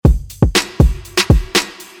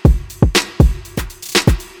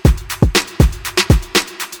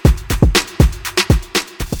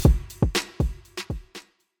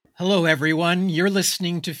Hello, everyone. You're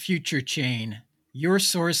listening to Future Chain, your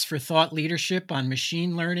source for thought leadership on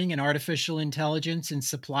machine learning and artificial intelligence in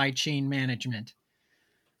supply chain management.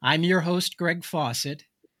 I'm your host, Greg Fawcett.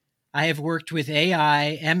 I have worked with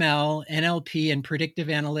AI, ML, NLP, and predictive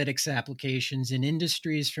analytics applications in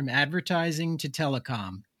industries from advertising to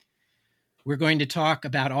telecom. We're going to talk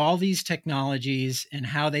about all these technologies and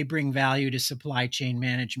how they bring value to supply chain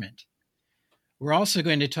management. We're also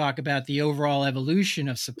going to talk about the overall evolution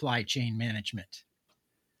of supply chain management.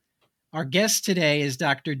 Our guest today is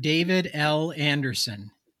Dr. David L. Anderson.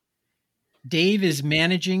 Dave is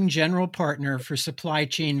Managing General Partner for Supply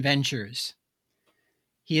Chain Ventures.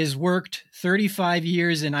 He has worked 35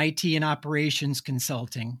 years in IT and operations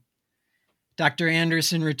consulting. Dr.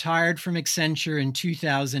 Anderson retired from Accenture in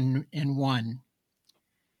 2001.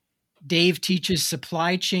 Dave teaches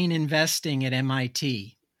supply chain investing at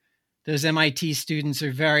MIT. Those MIT students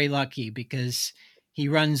are very lucky because he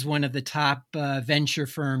runs one of the top venture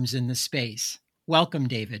firms in the space. Welcome,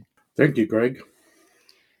 David. Thank you, Greg.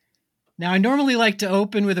 Now, I normally like to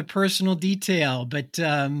open with a personal detail, but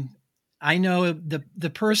I know the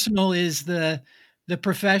personal is the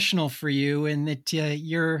professional for you, and that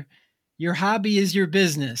your hobby is your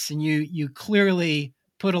business, and you clearly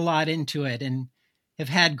put a lot into it and have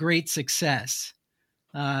had great success.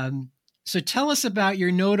 So tell us about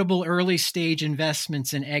your notable early stage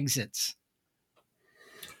investments and exits.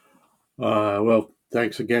 Well,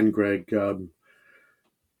 thanks again, Greg.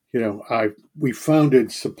 We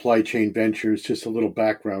founded Supply Chain Ventures. Just a little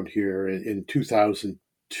background here in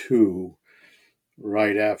 2002,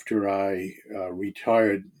 right after I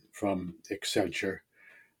retired from Accenture,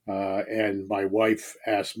 and my wife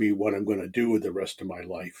asked me what I'm going to do with the rest of my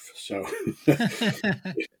life. So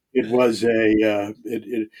it was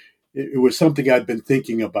it was something I'd been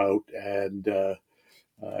thinking about, and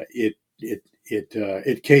it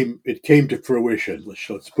came to fruition.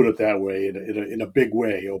 Let's put it that way, in a big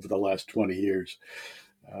way over the last 20 years.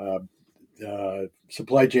 Uh,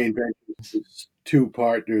 Supply Chain Ventures, two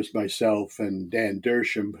partners, myself and Dan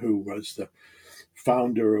Dersham, who was the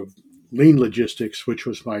founder of Lean Logistics, which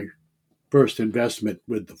was my first investment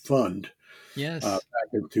with the fund. Yes. Back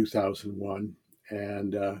in 2001,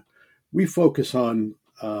 and we focus on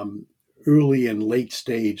early and late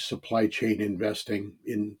stage supply chain investing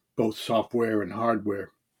in both software and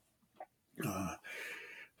hardware.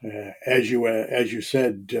 As you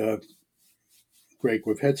said, Greg,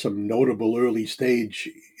 we've had some notable early stage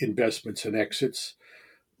investments and exits.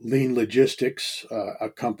 Lean Logistics, a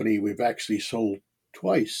company we've actually sold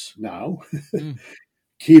twice now.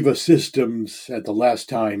 Kiva Systems at the last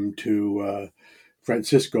time to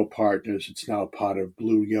Francisco Partners. It's now part of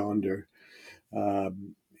Blue Yonder.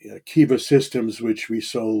 Kiva Systems, which we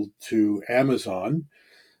sold to Amazon.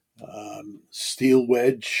 Steel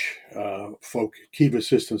Wedge, Kiva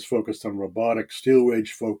Systems focused on robotics. Steel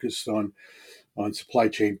Wedge focused on supply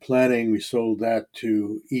chain planning. We sold that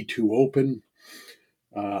to E2Open.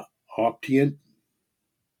 Optient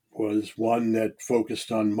was one that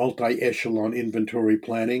focused on multi-echelon inventory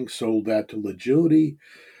planning. Sold that to Logility.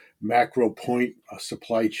 MacroPoint, a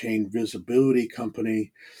supply chain visibility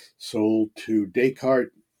company, sold to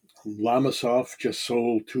Descartes. Lamasoft just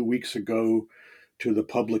sold 2 weeks ago to the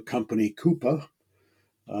public company Coupa.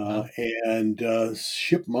 And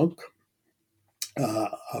Shipmonk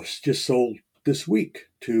just sold this week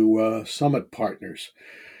to Summit Partners.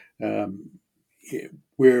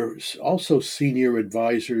 We're also senior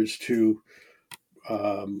advisors to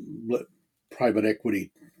private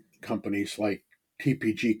equity companies like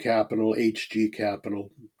TPG Capital, HG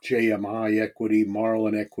Capital, JMI Equity,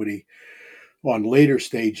 Marlin Equity on later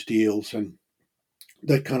stage deals. And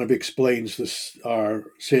that kind of explains our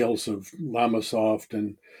sales of Lamasoft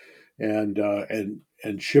and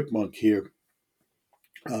Shipmonk here.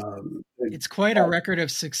 It's quite a record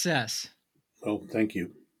of success. Oh, thank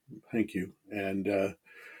you. And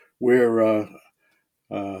we're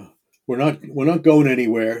not going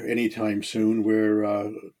anywhere anytime soon.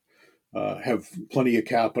 We're have plenty of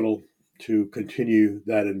capital to continue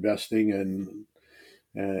that investing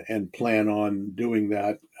and plan on doing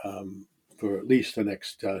that for at least the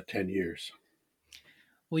next 10 years.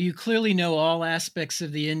 Well, you clearly know all aspects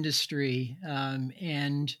of the industry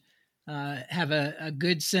and have a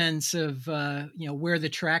good sense of where the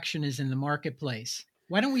traction is in the marketplace.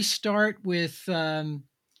 Why don't we start with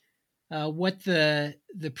what the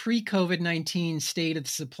pre-COVID-19 state of the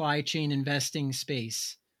supply chain investing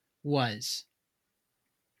space was?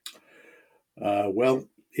 Well,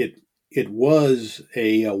 it was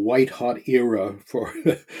a white hot era for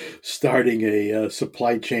starting a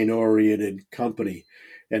supply chain oriented company,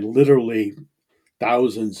 and literally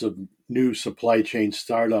thousands of new supply chain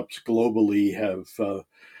startups globally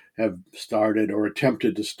have started or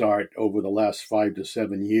attempted to start over the last 5 to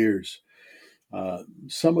 7 years.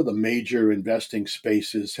 Some of the major investing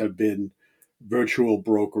spaces have been virtual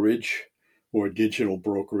brokerage or digital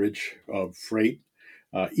brokerage of freight,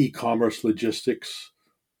 e-commerce logistics,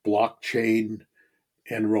 blockchain,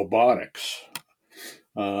 and robotics.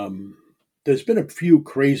 Um, there's been a few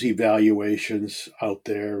crazy valuations out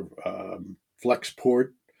there.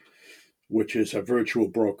 Flexport, which is a virtual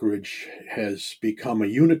brokerage, has become a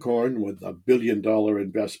unicorn with $1 billion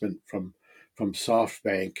investment from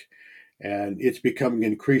SoftBank. And it's becoming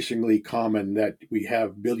increasingly common that we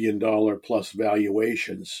have $1 billion plus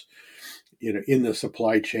valuations, in the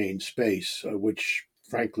supply chain space, which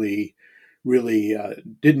frankly really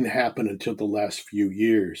didn't happen until the last few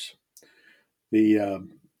years.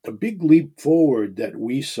 The big leap forward that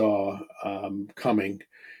we saw coming,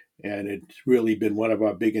 and it's really been one of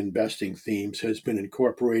our big investing themes, has been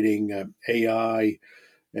incorporating AI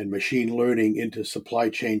and machine learning into supply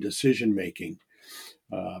chain decision making.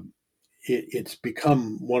 It's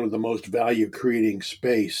become one of the most value creating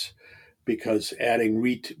space because adding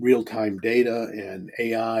real time data and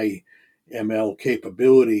AI ML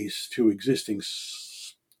capabilities to existing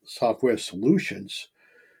software solutions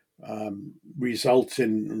results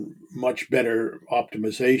in much better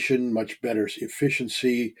optimization, much better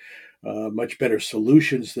efficiency, much better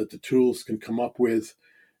solutions that the tools can come up with.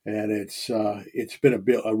 And it's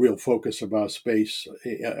been a real focus of our space,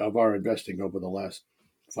 of our investing over the last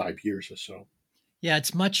 5 years or so. Yeah,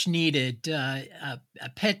 it's much needed. A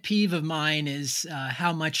pet peeve of mine is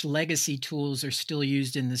how much legacy tools are still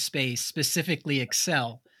used in the space, specifically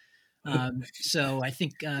Excel. So I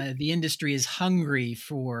think the industry is hungry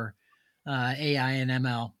for AI and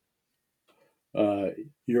ML. Uh,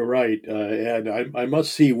 you're right, and I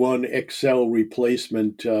must see one Excel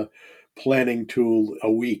replacement planning tool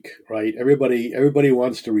a week. Right? Everybody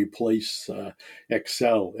wants to replace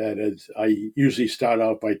Excel, and I usually start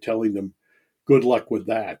out by telling them, "Good luck with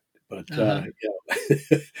that." But Uh-huh.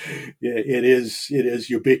 it is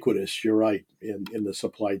ubiquitous. You're right in the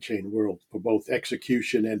supply chain world for both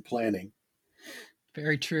execution and planning.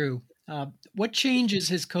 Very true. What changes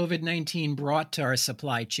has COVID-19 brought to our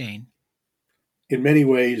supply chain? In many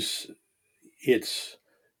ways, it's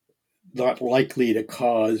not likely to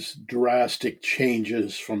cause drastic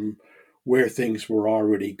changes from where things were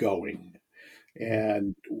already going.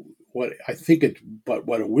 And what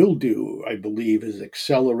it will do, I believe, is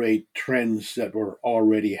accelerate trends that were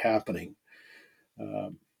already happening.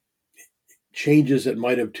 Um, Changes that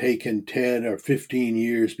might have taken 10 or 15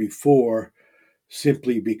 years before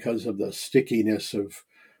simply because of the stickiness of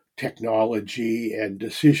technology and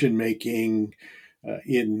decision making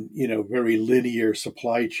in very linear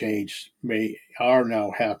supply chains are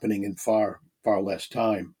now happening in far less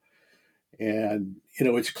time. And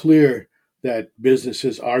it's clear that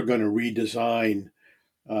businesses are going to redesign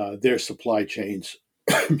their supply chains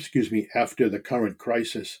excuse me, after the current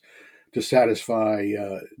crisis to satisfy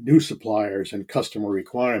new suppliers and customer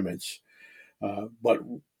requirements. But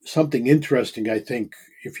something interesting, I think,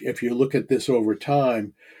 if you look at this over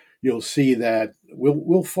time, you'll see that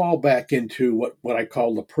we'll fall back into what I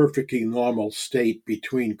call the perfectly normal state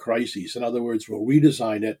between crises. In other words, we'll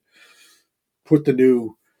redesign it, put the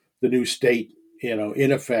new state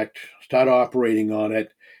in effect, start operating on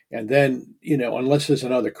it, and then unless there's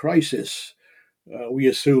another crisis, we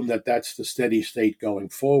assume that that's the steady state going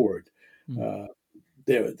forward. Mm. Uh,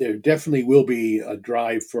 there definitely will be a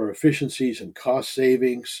drive for efficiencies and cost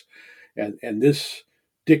savings, and this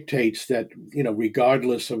dictates that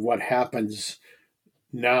regardless of what happens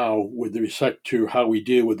now with respect to how we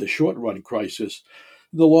deal with the short run crisis,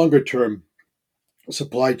 the longer term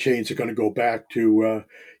supply chains are going to go back to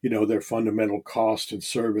their fundamental cost and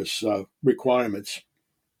service requirements,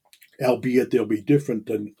 albeit they'll be different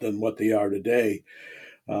than what they are today.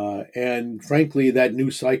 And frankly, that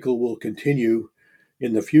new cycle will continue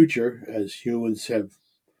in the future as humans have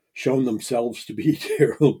shown themselves to be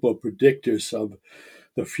terrible predictors of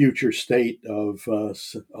the future state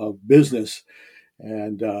of business,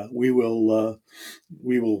 and we will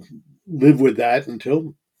live with that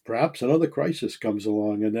until perhaps another crisis comes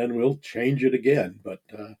along, and then we'll change it again. But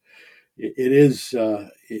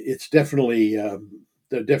it's definitely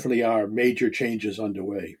there definitely are major changes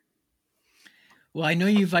underway. Well, I know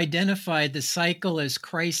you've identified the cycle as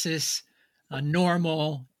crisis,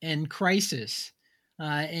 normal, and crisis.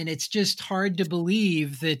 And it's just hard to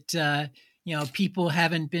believe that, people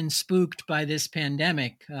haven't been spooked by this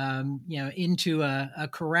pandemic, into a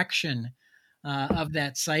correction of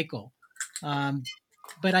that cycle. Um,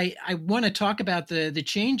 But I want to talk about the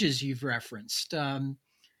changes you've referenced.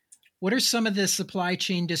 What are some of the supply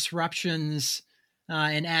chain disruptions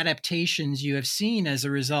and adaptations you have seen as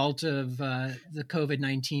a result of the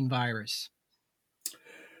COVID-19 virus?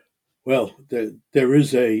 Well, there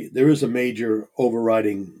is a major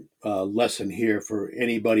overriding lesson here for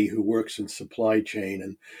anybody who works in supply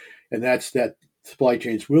chain, and that's that supply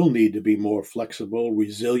chains will need to be more flexible,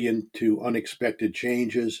 resilient to unexpected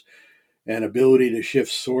changes, and ability to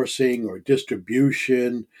shift sourcing or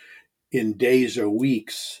distribution in days or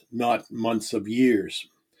weeks, not months of years.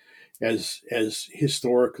 As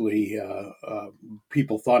historically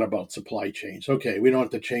people thought about supply chains. Okay, we don't have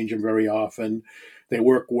to change them very often. They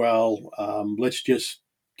work well. Let's just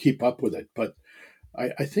keep up with it. But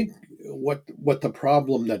I think what the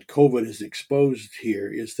problem that COVID has exposed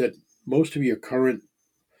here is that most of your current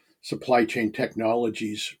supply chain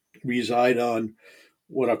technologies reside on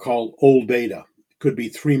what I call old data. It could be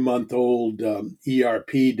 3-month old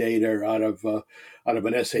ERP data out of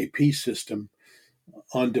an SAP system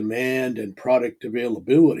on demand and product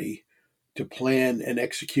availability to plan and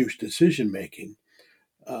execute decision making.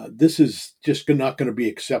 This is just not going to be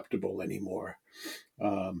acceptable anymore.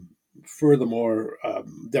 Um, Furthermore,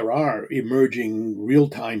 there are emerging real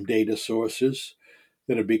time data sources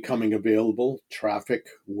that are becoming available: traffic,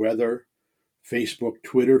 weather, Facebook,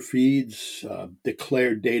 Twitter feeds,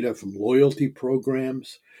 declared data from loyalty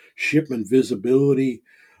programs, shipment visibility.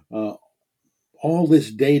 Uh, all this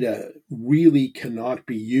data really cannot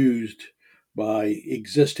be used by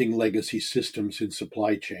existing legacy systems in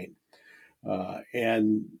supply chain,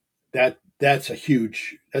 and that's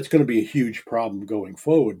going to be a huge problem going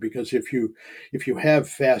forward, because if you have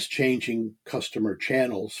fast changing customer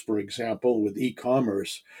channels, for example with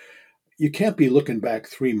e-commerce, you can't be looking back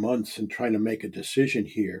 3 months and trying to make a decision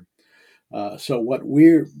here. So what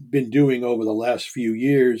we've been doing over the last few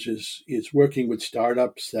years is working with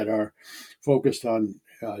startups that are focused on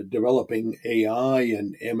developing AI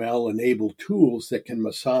and ML enabled tools that can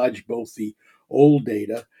massage both the old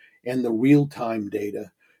data and the real time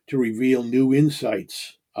data to reveal new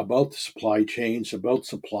insights about the supply chains, about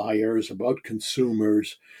suppliers, about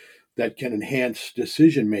consumers, that can enhance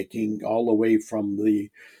decision making all the way from the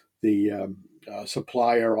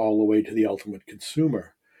supplier all the way to the ultimate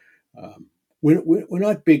consumer. Um, we're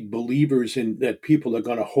not big believers in that people are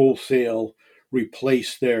going to wholesale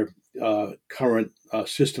replace their current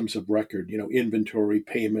systems of record, inventory,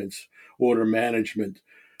 payments, order management.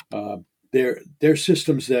 Uh, they're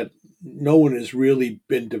systems that no one has really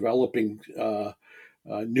been developing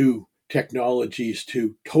new technologies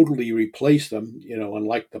to totally replace them,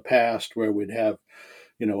 unlike the past where we'd have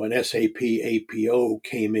an SAP APO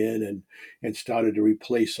came in and started to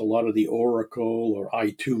replace a lot of the Oracle or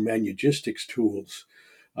I2 Manugistics tools.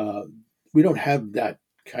 Uh, we don't have that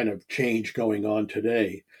kind of change going on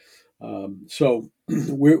today. So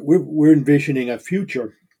we're envisioning a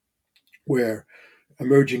future where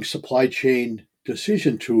emerging supply chain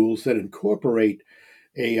decision tools that incorporate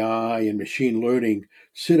AI and machine learning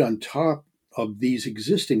sit on top of these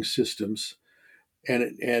existing systems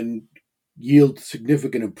and yield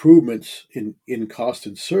significant improvements in cost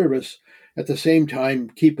and service, at the same time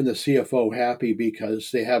keeping the CFO happy because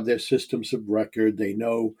they have their systems of record. They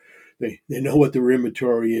know what their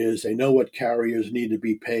inventory is. They know what carriers need to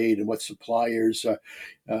be paid and what suppliers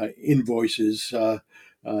invoices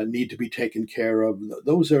need to be taken care of.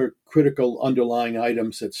 Those are critical underlying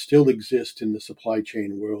items that still exist in the supply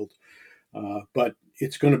chain world. But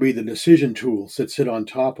it's going to be the decision tools that sit on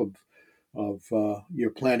top of your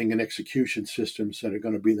planning and execution systems that are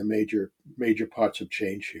going to be the major parts of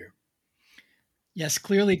change here. Yes,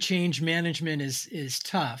 clearly change management is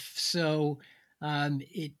tough. So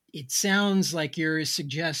it sounds like you're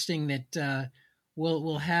suggesting that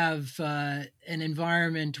we'll have an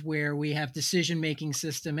environment where we have decision making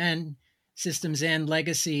systems and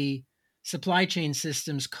legacy supply chain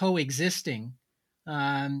systems coexisting.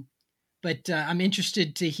 Um, but I'm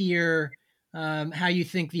interested to hear how you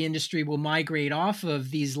think the industry will migrate off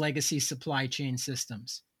of these legacy supply chain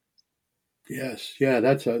systems. Yes, yeah,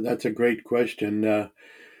 that's a great question.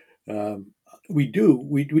 Um, we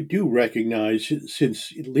do recognize,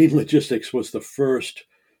 since Lean Logistics was the first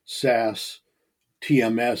SaaS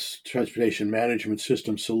TMS, transportation management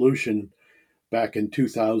system solution, back in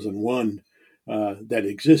 2001, that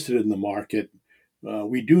existed in the market.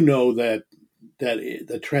 We do know that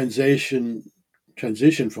the transition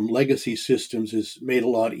from legacy systems is made a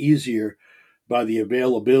lot easier by the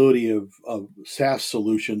availability of SaaS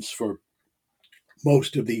solutions for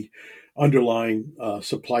most of the underlying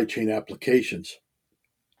supply chain applications.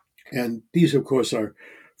 And these, of course, are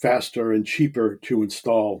faster and cheaper to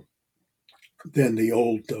install than the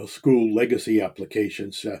old school legacy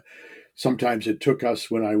applications. Sometimes it took us,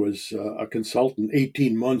 when I was a consultant,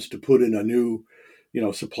 18 months to put in a new,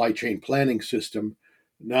 supply chain planning system.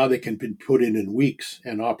 Now they can be put in weeks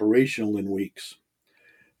and operational in weeks.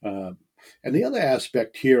 Uh, and the other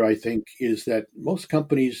aspect here, I think, is that most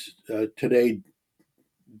companies today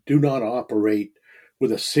do not operate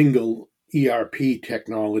with a single ERP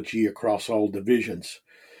technology across all divisions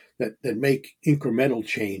that make incremental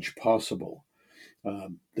change possible.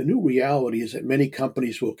 The new reality is that many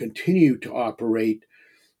companies will continue to operate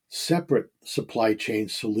separate supply chain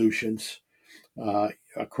solutions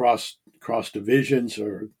across divisions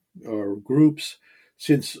or groups,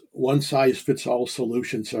 since one size fits all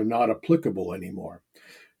solutions are not applicable anymore.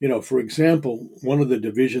 For example, one of the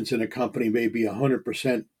divisions in a company may be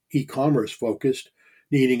 100% e-commerce focused,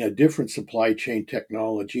 needing a different supply chain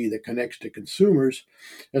technology that connects to consumers,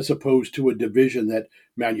 as opposed to a division that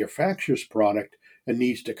manufactures product and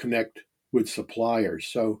needs to connect with suppliers.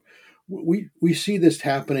 So we see this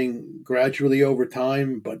happening gradually over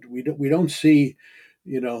time, but we don't see,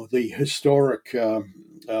 the historic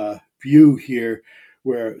view here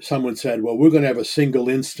where someone said, well, we're going to have a single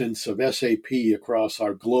instance of SAP across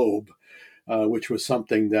our globe, which was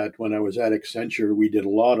something that when I was at Accenture, we did a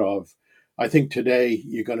lot of. I think today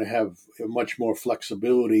you're going to have much more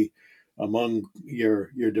flexibility among your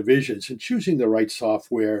divisions and choosing the right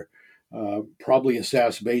software, probably a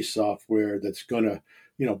SaaS-based software that's going to,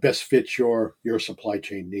 best fit your supply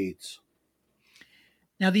chain needs.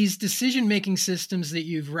 Now, these decision-making systems that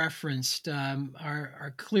you've referenced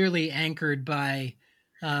are clearly anchored by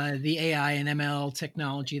the AI and ML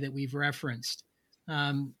technology that we've referenced.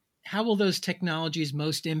 How will those technologies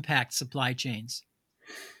most impact supply chains?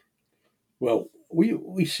 Well,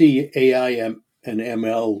 we see AI and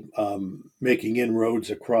ML making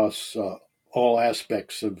inroads across all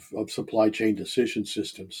aspects of supply chain decision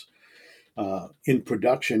systems. In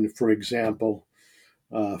production, for example,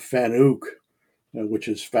 FANUC, which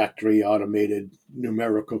is factory automated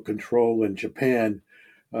numerical control in Japan,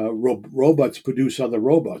 robots produce other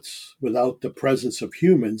robots without the presence of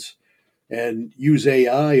humans and use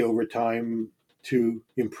AI over time to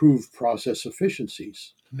improve process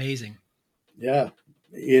efficiencies. Amazing. Yeah.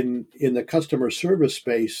 In the customer service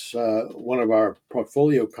space, one of our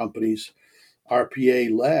portfolio companies,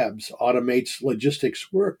 RPA Labs, automates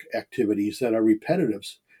logistics work activities that are repetitive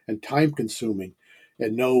and time consuming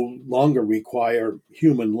and no longer require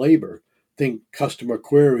human labor. Think customer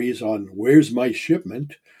queries on where's my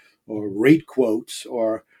shipment, or rate quotes,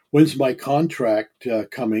 or when's my contract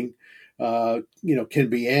coming, can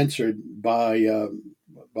be answered by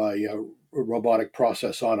robotic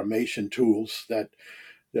process automation tools that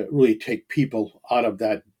really take people out of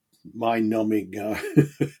that mind-numbing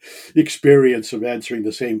experience of answering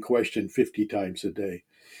the same question 50 times a day.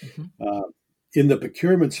 Mm-hmm. In the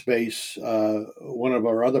procurement space, one of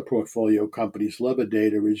our other portfolio companies,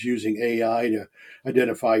 Levadata, is using AI to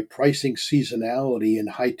identify pricing seasonality in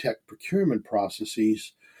high-tech procurement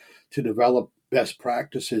processes to develop best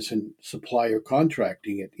practices in supplier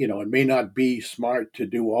contracting. It may not be smart to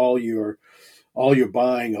do all your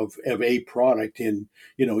buying of a product in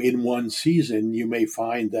one season. You may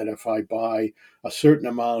find that if I buy a certain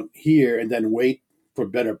amount here and then wait for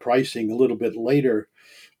better pricing a little bit later,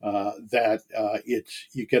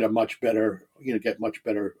 you get much better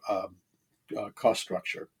cost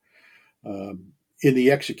structure. In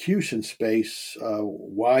the execution space,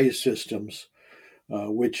 WISE Systems,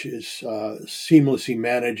 which is seamlessly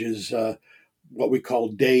manages what we call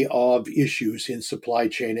day of issues in supply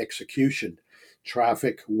chain execution: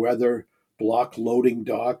 traffic, weather, block loading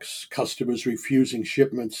docks, customers refusing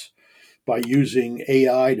shipments, by using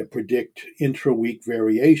AI to predict intra-week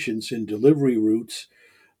variations in delivery routes,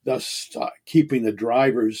 thus keeping the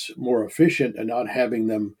drivers more efficient and not having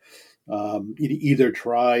them either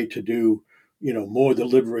try to do more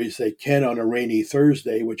deliveries they can on a rainy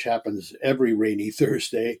Thursday, which happens every rainy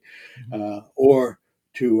Thursday, or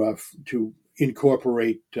to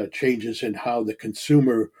incorporate changes in how the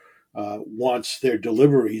consumer wants their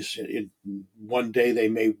deliveries. In one day they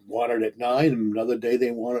may want it at 9, and another day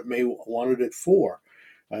they may want it at 4,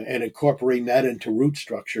 and incorporating that into route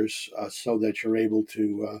structures so that you're able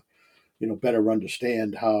to better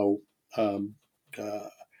understand how to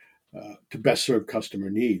best serve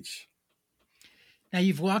customer needs. Now,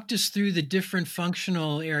 you've walked us through the different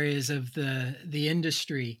functional areas of the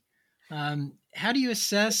industry. How do you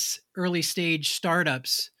assess early stage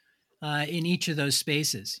startups in each of those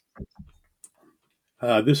spaces?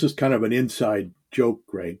 This is kind of an inside joke,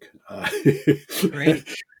 Greg. Great.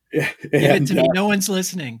 Give it And to me. No one's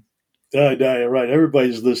listening. no, right,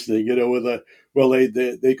 everybody's listening. With a well,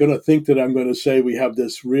 they're going to think that I'm going to say we have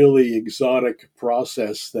this really exotic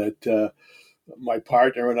process that my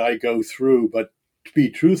partner and I go through. But to be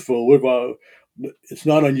truthful, it's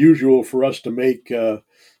not unusual for us to make an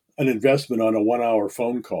investment on a 1 hour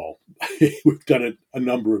phone call. We've done it a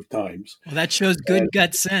number of times. Well, that shows And good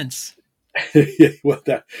gut sense. well,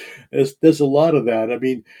 there's a lot of that. I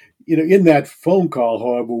mean, in that phone call,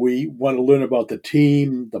 however, we want to learn about the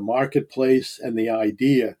team, the marketplace, and the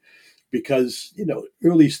idea. Because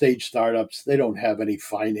early stage startups, they don't have any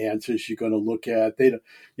finances you're going to look at.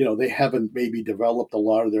 They haven't maybe developed a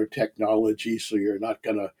lot of their technology, so you're not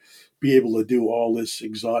going to be able to do all this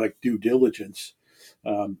exotic due diligence.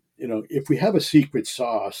 If we have a secret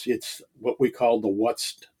sauce, it's what we call the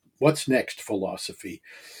what's next philosophy.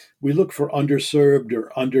 We look for underserved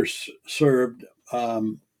or underserved,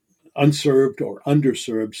 unserved or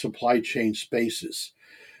underserved supply chain spaces.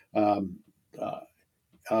 Um,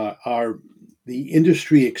 uh, our The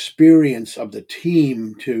industry experience of the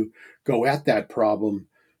team to go at that problem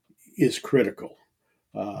is critical.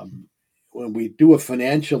 Um, when we do a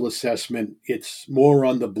financial assessment, it's more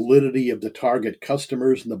on the validity of the target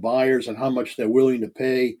customers and the buyers and how much they're willing to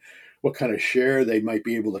pay, what kind of share they might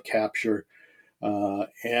be able to capture,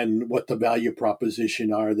 and what the value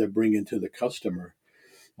proposition are they're bringing to the customer.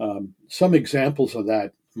 Some examples of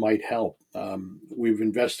that might help. We've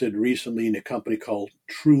invested recently in a company called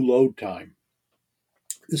True Load Time.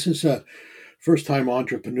 This is a first time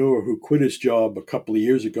entrepreneur who quit his job a couple of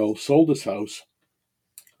years ago, sold his house,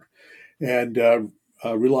 and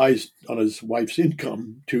relies on his wife's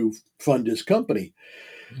income to fund his company.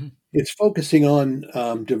 Mhm. It's focusing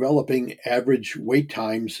on developing average wait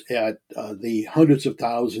times at the hundreds of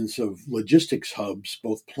thousands of logistics hubs,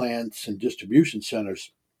 both plants and distribution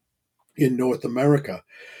centers in North America,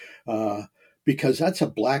 uh, because that's a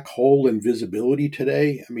black hole in visibility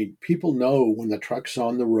today. I mean, people know when the truck's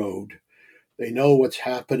on the road. They know what's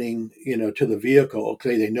happening, to the vehicle.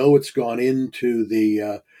 Okay, they know it's gone into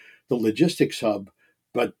the logistics hub,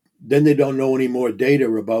 but then they don't know any more data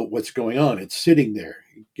about what's going on. It's sitting there.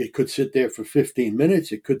 It could sit there for 15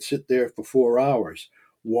 minutes. It could sit there for 4 hours.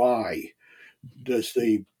 Why? Does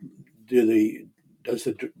the do the does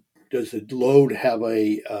the does the load have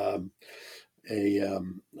a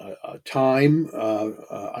time,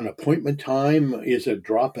 an appointment time? Is it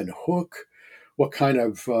drop and hook? What kind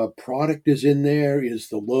of product is in there? Is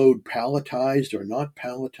the load palletized or not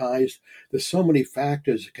palletized? There's so many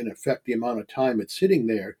factors that can affect the amount of time it's sitting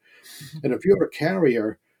there. Mhm. And if you're a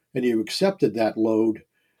carrier and you accepted that load,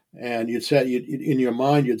 and in your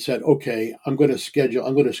mind you'd said, okay, I'm going to schedule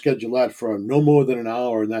that for no more than an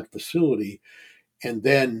hour in that facility, and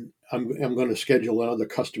then I'm going to schedule another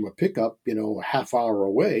customer pickup, a half hour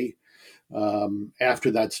away, after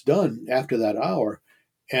that's done, after that hour,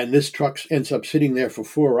 and this truck ends up sitting there for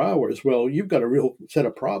 4 hours. Well, you've got a real set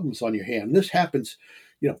of problems on your hand. This happens,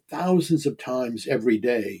 thousands of times every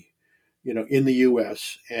day, in the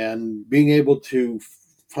U.S. And being able to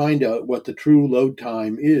find out what the true load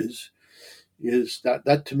time is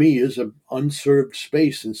that to me is an unserved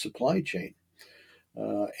space in supply chain,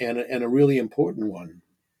 and a really important one.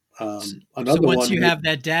 S- So Another once one, you have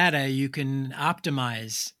that data, you can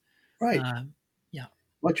optimize. right? Uh, yeah.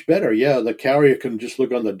 Much better. Yeah, the carrier can just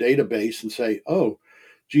look on the database and say, "Oh,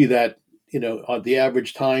 gee, that the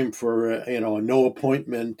average time for a no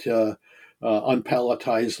appointment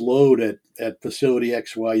unpalletized load at facility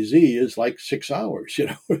XYZ is like 6 hours."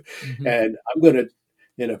 Hmm. And I'm gonna,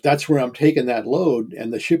 if that's where I'm taking that load,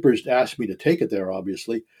 and the shipper's asked me to take it there,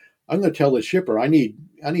 obviously, I'm gonna tell the shipper I need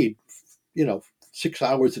 6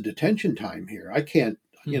 hours of detention time here. I can't,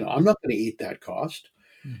 I'm not going to eat that cost.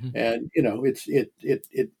 Hmm. And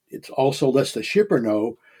it's also lets the shipper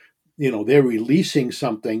know, they're releasing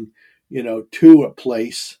something, to a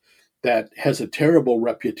place that has a terrible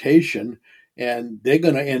reputation, and they're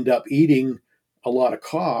going to end up eating a lot of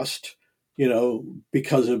cost,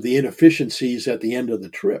 because of the inefficiencies at the end of the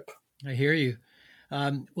trip. I hear you.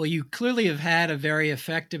 Well, you clearly have had a very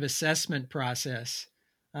effective assessment process.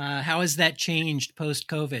 How has that changed post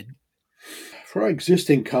COVID? For our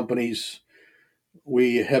existing companies,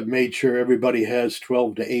 we have made sure everybody has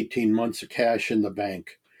 12 to 18 months of cash in the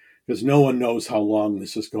bank, because no one knows how long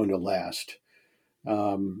this is going to last.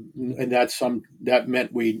 And that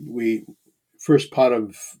meant we first part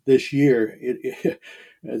of this year.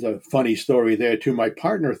 There's a funny story there too. My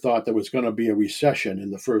partner thought there was going to be a recession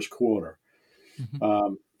in the first quarter.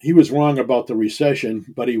 Hmm. He was wrong about the recession,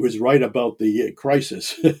 but he was right about the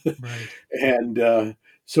crisis. Right. And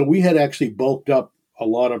so we had actually bulked up a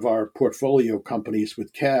lot of our portfolio companies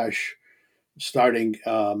with cash starting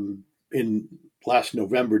in last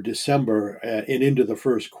November, December, and into the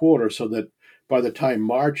first quarter, so that by the time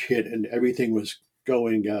March hit and everything was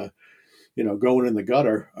going, going in the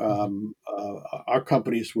gutter, our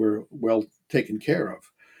companies were well taken care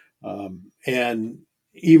of. And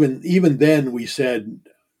even then, we said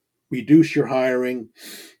reduce your hiring,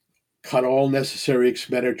 cut all necessary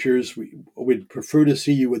expenditures. We'd prefer to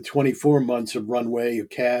see you with 24 months of runway of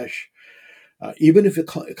cash, even if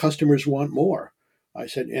customers want more. I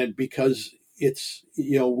said, and because it's,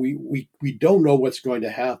 we don't know what's going to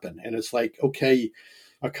happen. And it's like, okay,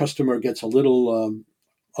 a customer gets a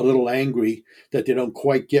little angry that they don't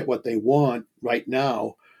quite get what they want right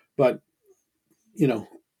now, but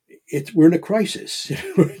we're in a crisis.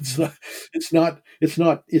 It's not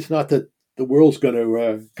that the world's going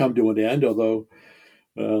to come to an end, although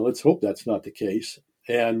let's hope that's not the case.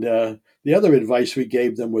 And the other advice we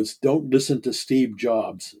gave them was don't listen to Steve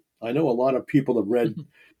Jobs. I know a lot of people have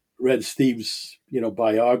read Steve's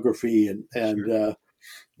biography, and Sure.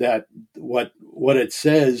 that what it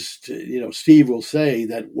says to, Steve will say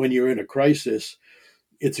that when you're in a crisis,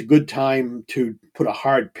 it's a good time to put a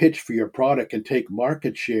hard pitch for your product and take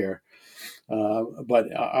market share. But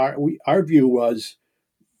our view was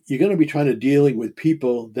you're going to be trying to dealing with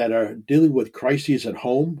people that are dealing with crises at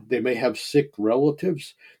home. They may have sick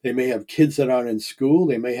relatives. They may have kids that aren't in school.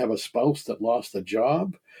 They may have a spouse that lost a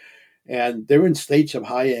job, and they're in states of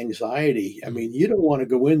high anxiety. I mean, you don't want to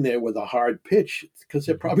go in there with a hard pitch because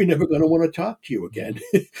they're probably never going to want to talk to you again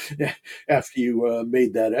after you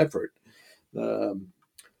made that effort. Um,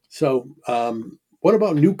 what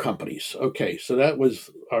about new companies? Okay, so that was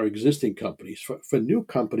our existing companies. For new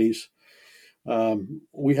companies,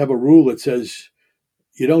 we have a rule that says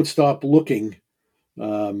you don't stop looking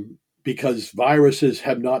because viruses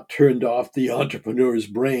have not turned off the entrepreneur's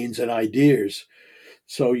brains and ideas.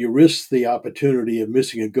 So you risk the opportunity of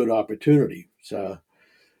missing a good opportunity.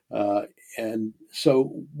 Uh, and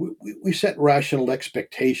so we set rational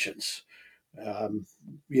expectations.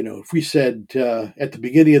 If we said at the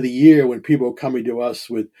beginning of the year when people were coming to us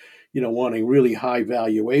with, wanting really high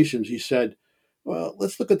valuations, he said, well,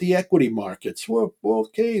 let's look at the equity markets. Well,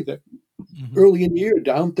 okay, Mm-hmm. early in the year,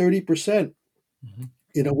 down 30%.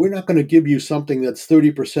 Mm-hmm. We're not going to give you something that's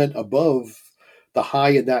 30% above the high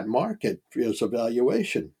in that market as a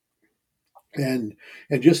valuation. And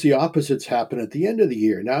just the opposites happen at the end of the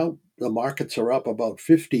year. Now the markets are up about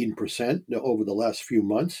 15% over the last few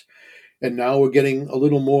months. And now we're getting a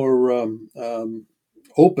little more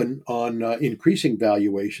open on increasing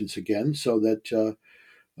valuations again, so that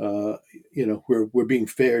we're being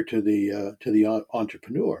fair to the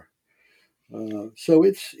entrepreneur. So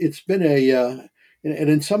it's been and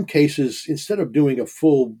in some cases, instead of doing a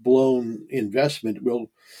full blown investment,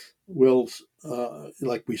 we'll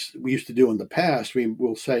like we used to do in the past. We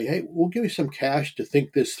will say, hey, we'll give you some cash to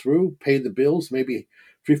think this through, pay the bills, maybe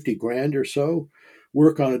 50 grand or so,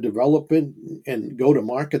 work on a development and go to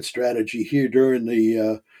market strategy here during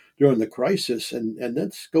the crisis, and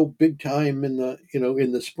let's go big time in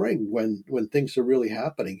the spring when things are really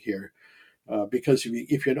happening here. Because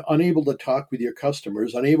if you're unable to talk with your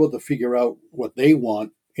customers, unable to figure out what they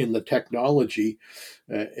want in the technology,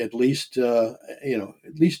 at least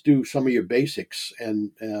do some of your basics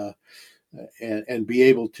and be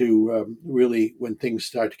able to really, when things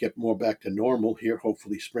start to get more back to normal here,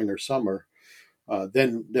 hopefully spring or summer,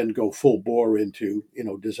 then go full bore into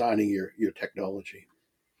designing your technology.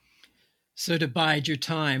 So to bide your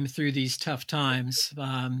time through these tough times.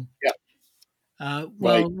 Yeah, right.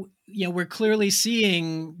 Well, we're clearly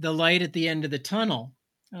seeing the light at the end of the tunnel.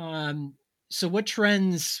 Um, so, what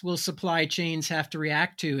trends will supply chains have to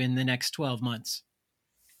react to in the next 12 months?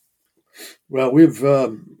 Well,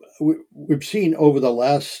 we've seen over the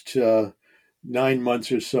last 9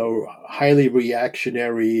 months or so highly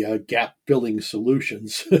reactionary gap filling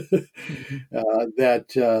solutions Mhm.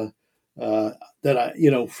 that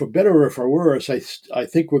I, for better or for worse, I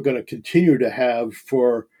think we're going to continue to have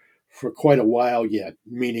for quite a while yet,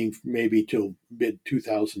 meaning maybe till mid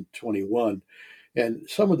 2021. And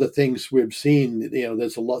some of the things we've seen,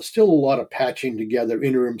 there's still a lot of patching together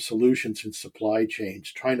interim solutions in supply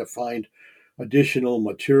chains, trying to find additional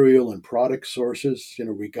material and product sources,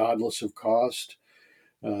 regardless of cost.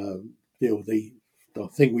 Uh, the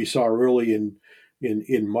thing we saw early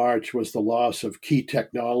in March was the loss of key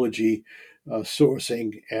technology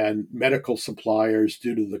sourcing and medical suppliers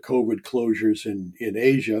due to the COVID closures in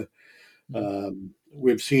Asia.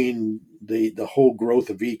 We've seen the whole growth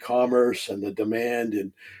of e-commerce and the demand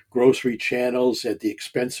in grocery channels at the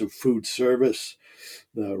expense of food service.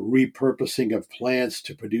 the repurposing of plants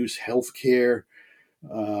to produce healthcare,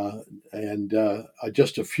 and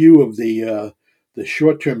just a few of the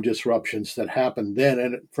short-term disruptions that happened then,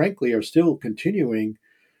 and frankly are still continuing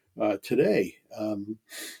today.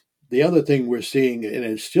 The other thing we're seeing, and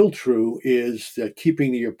it's still true, is that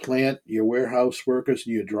keeping your plant, your warehouse workers,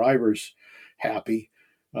 and your drivers happy,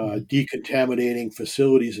 decontaminating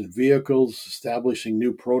facilities and vehicles, establishing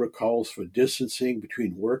new protocols for distancing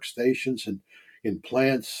between workstations and in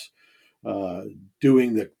plants, uh,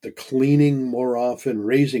 doing the cleaning more often,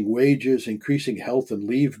 raising wages, increasing health and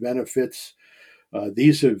leave benefits.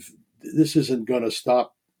 This isn't going to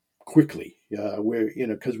stop quickly. We're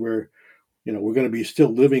because we're going to be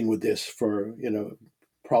still living with this for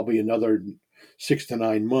probably another 6 to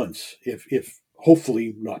 9 months, if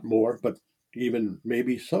hopefully not more, but even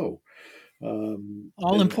maybe so.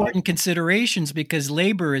 All important considerations because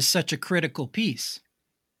labor is such a critical piece.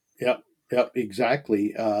 Yeah, yeah,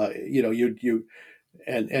 exactly. And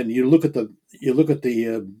you look at the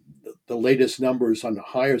latest numbers on the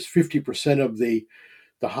hires. 50% of the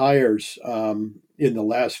hires in the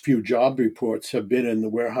last few job reports have been in the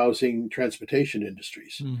warehousing, transportation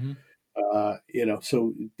industries. Mm-hmm.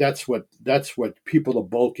 So that's what people are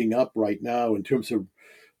bulking up right now in terms of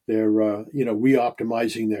their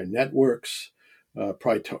re-optimizing their networks,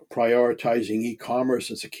 prioritizing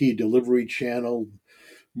e-commerce as a key delivery channel,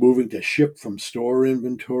 moving to ship from store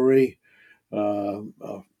inventory, uh,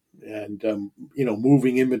 uh, and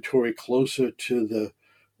moving inventory closer to the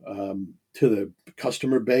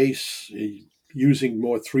customer base, using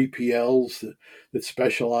more 3PLs that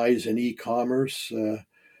specialize in e-commerce.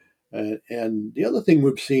 And the other thing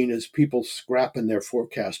we've seen is people scrapping their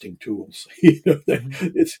forecasting tools.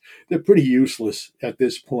 They're pretty useless at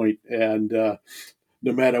this point, and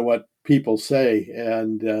no matter what people say,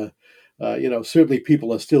 and certainly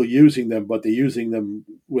people are still using them, but they're using them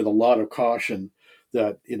with a lot of caution.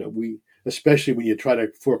 That especially when you try to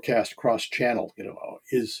forecast cross-channel,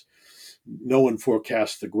 is no one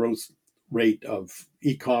forecasts the growth rate of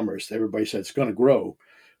e-commerce. Everybody said it's going to grow,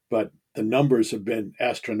 but the numbers have been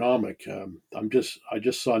astronomical. I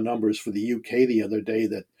just saw numbers for the UK the other day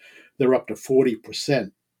that they're up to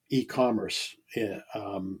 40% e-commerce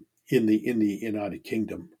in the United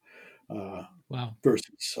Kingdom, Wow.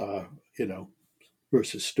 versus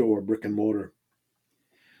versus store brick and mortar.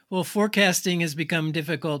 Well, forecasting has become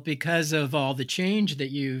difficult because of all the change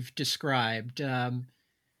that you've described.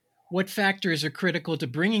 What factors are critical to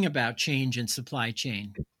bringing about change in supply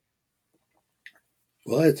chain?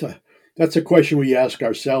 Well, that's a question we ask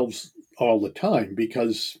ourselves all the time,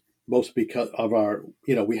 because of our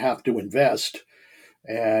we have to invest,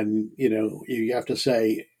 and you have to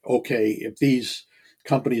say, okay, if these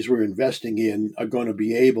companies we're investing in are going to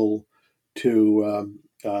be able to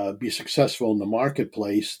be successful in the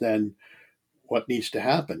marketplace, then what needs to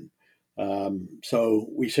happen? So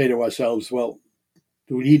we say to ourselves, well,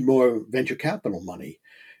 do we need more venture capital money?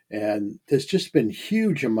 And there's just been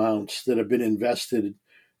huge amounts that have been invested,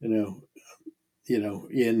 you know,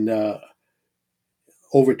 in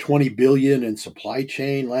over 20 billion in supply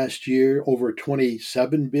chain last year, over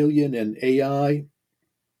 27 billion in AI,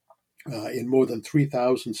 in more than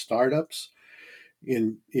 3,000 startups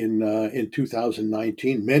in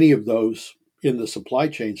 2019. Many of those in the supply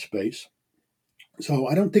chain space. So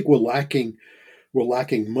I don't think we're lacking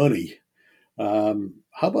money.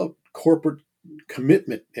 How about corporate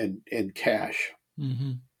commitment and cash?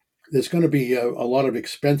 Mm-hmm. There's going to be a lot of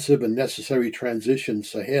expensive and necessary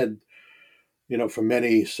transitions ahead, for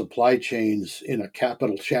many supply chains in a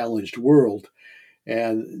capital challenged world.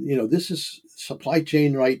 And this is supply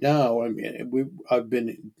chain right now. I mean, I've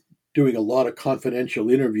been doing a lot of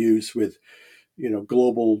confidential interviews with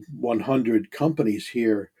global 100 companies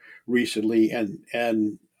here recently,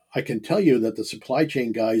 and I can tell you that the supply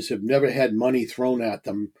chain guys have never had money thrown at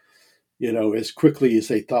them as quickly as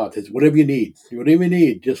they thought. It's whatever you need,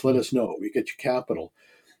 just let us know. We get you capital.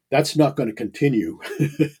 That's not going to continue.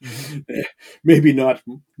 Mm-hmm. maybe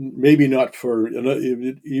not for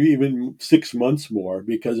even 6 months more,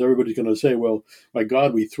 because everybody's going to say, well, my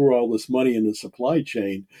God, we threw all this money in the supply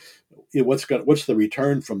chain. What's the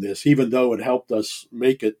return from this, even though it helped us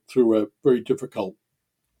make it through a very difficult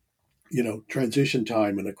transition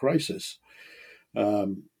time and a crisis.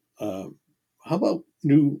 um, uh, how about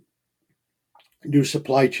new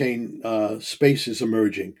supply chain spaces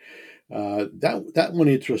emerging? That one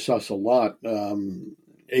interests us a lot.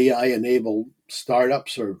 AI enabled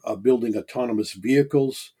startups are building autonomous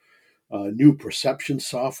vehicles, new perception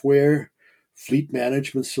software, fleet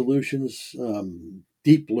management solutions,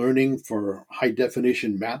 deep learning for high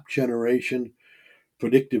definition map generation,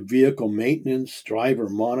 predictive vehicle maintenance, driver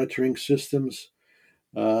monitoring systems,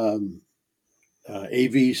 um,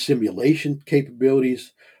 AV simulation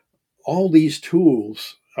capabilities. All these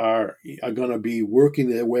tools are going to be working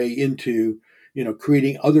their way into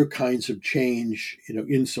creating other kinds of change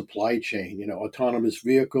in supply chain. Autonomous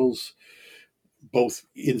vehicles, both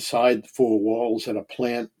inside four walls at a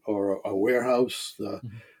plant or a warehouse,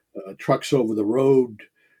 trucks over the road,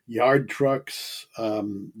 yard trucks.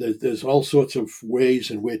 There's all sorts of ways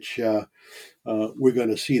in which we're going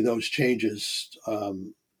to see those changes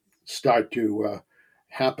start to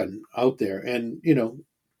happen out there. And,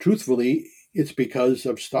 truthfully, it's because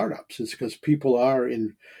of startups. It's because people are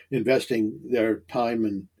investing their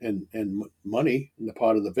time and money in the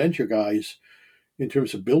part of the venture guys in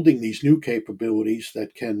terms of building these new capabilities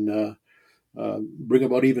that can bring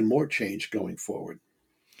about even more change going forward.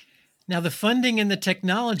 Now, the funding and the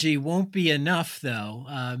technology won't be enough, though,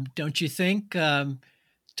 don't you think?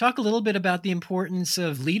 Talk a little bit about the importance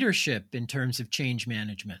of leadership in terms of change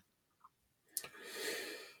management.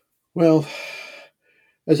 Well,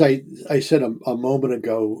 as I said a moment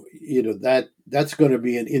ago, that's going to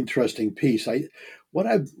be an interesting piece. What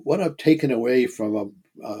I've taken away from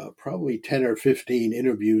probably 10 or 15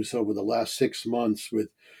 interviews over the last 6 months with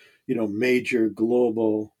major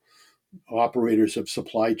global operators of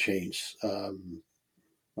supply chains. I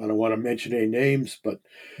don't want to mention any names, but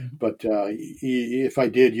if I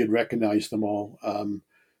did, you'd recognize them all.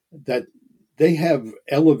 That they have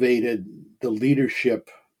elevated the leadership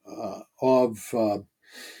of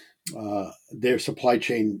their supply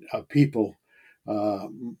chain people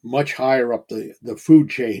much higher up the food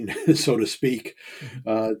chain, so to speak,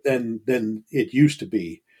 than it used to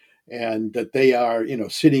be, and that they are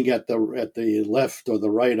sitting at the left or the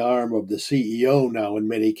right arm of the CEO now in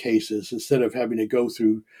many cases, instead of having to go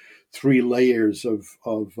through three layers of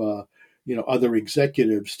other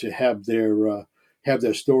executives to have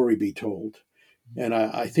their story be told. And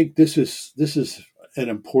I think this is an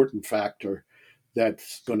important factor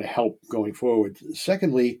that's going to help going forward.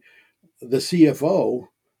 Secondly, the CFO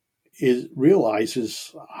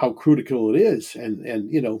realizes how critical it is, and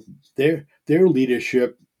their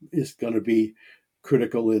leadership is going to be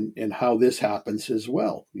critical in how this happens as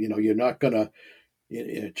well. You're not going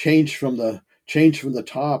to change from the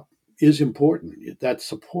top is important. That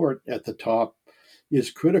support at the top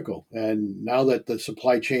is critical. And now that the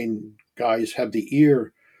supply chain guys have the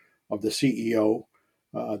ear of the CEO,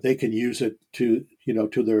 they can use it to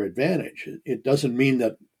their advantage. It doesn't mean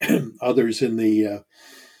that others in the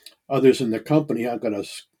company aren't going to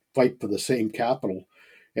fight for the same capital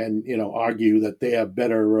and argue that they have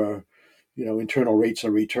better internal rates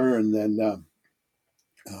of return than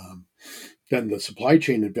the supply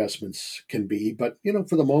chain investments can be. But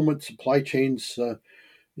for the moment, supply chains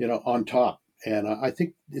on top, and I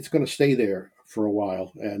think it's going to stay there for a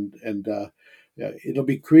while, and it'll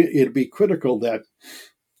be critical that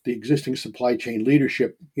the existing supply chain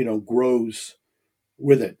leadership grows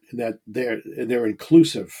with it, and that they're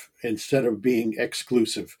inclusive instead of being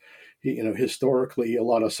exclusive. Historically, a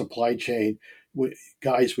lot of supply chain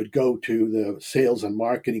guys would go to the sales and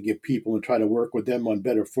marketing people and try to work with them on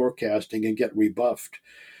better forecasting and get rebuffed.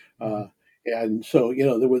 And so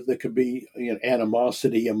there could be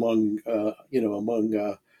animosity among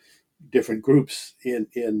different groups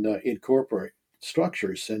in corporate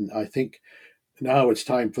structures. And I think now it's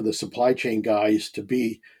time for the supply chain guys to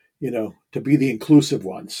be the inclusive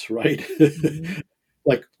ones, right? Mm-hmm.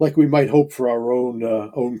 like we might hope for our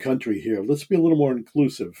own country here. Let's be a little more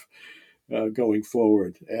inclusive going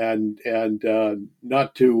forward, and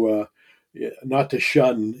not to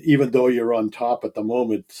shun, even though you're on top at the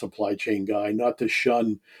moment, supply chain guy, not to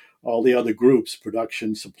shun all the other groups,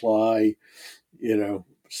 production, supply,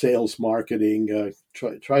 sales, marketing.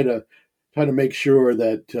 Try to make sure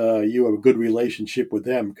that you have a good relationship with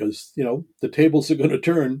them, because the tables are going to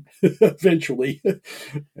turn eventually,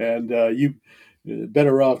 and you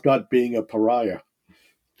better off not being a pariah.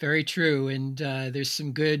 Very true, and there's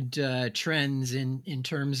some good trends in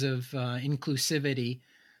terms of inclusivity,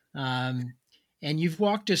 and you've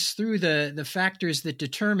walked us through the factors that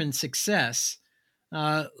determine success.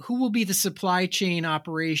 Who will be the supply chain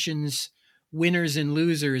operations winners and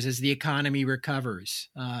losers as the economy recovers,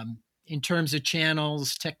 in terms of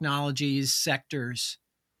channels, technologies, sectors?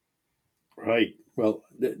 Right. Well,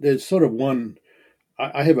 there's sort of one.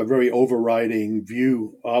 I have a very overriding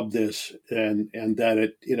view of this, and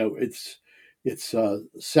that it's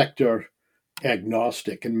sector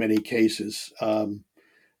agnostic in many cases, and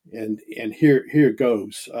here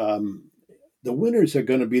goes. The winners are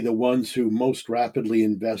going to be the ones who most rapidly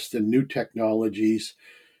invest in new technologies,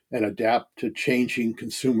 and adapt to changing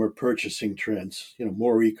consumer purchasing trends.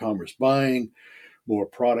 More e-commerce buying, more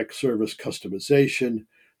product service customization,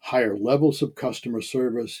 higher levels of customer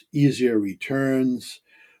service, easier returns,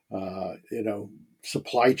 uh, you know,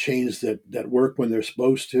 supply chains that work when they're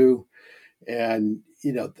supposed to. And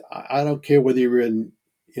I don't care whether you're in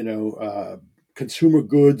consumer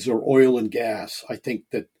goods or oil and gas. I think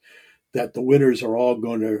that the winners are all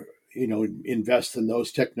going to invest in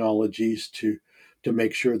those technologies to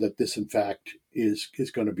make sure that this in fact is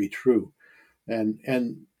going to be true.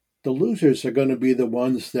 And the losers are going to be the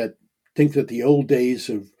ones that think that the old days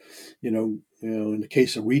of in the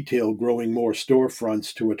case of retail, growing more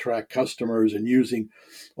storefronts to attract customers and using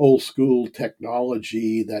old school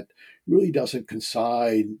technology that really doesn't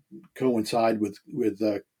coincide with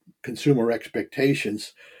consumer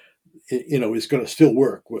expectations, is going to still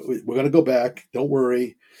work. We're going to go back. Don't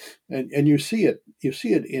worry. And you see it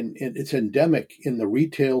in it's endemic in the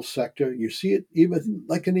retail sector. You see it even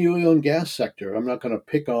like in the oil and gas sector. I'm not going to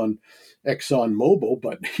pick on Exxon Mobil,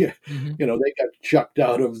 but Mm-hmm. they got chucked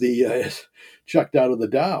out of the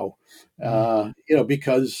Dow,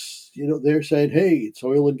 because they're saying, hey, it's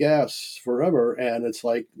oil and gas forever, and it's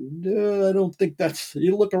like, I don't think that's.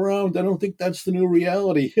 You look around, I don't think that's the new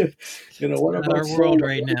reality. It's What not about our world solar,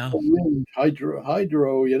 right what now. about wind,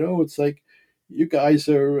 hydro? It's like you guys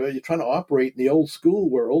are you're trying to operate in the old school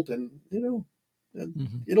world, and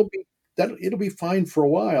Mm-hmm. it'll be fine for a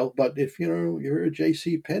while. But if you're a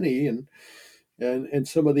J.C. Penney and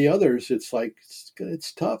some of the others, it's like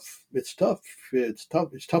it's tough. It's tough. It's tough.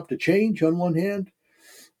 It's tough to change on one hand.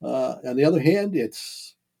 On the other hand,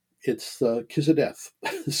 it's the kiss of death.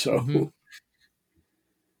 Mm-hmm. So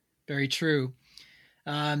Very true.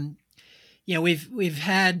 Um, we've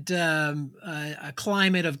had a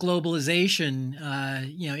climate of globalization,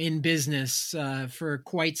 in business for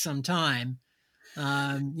quite some time.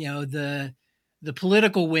 The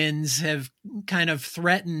political winds have kind of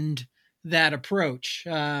threatened that approach.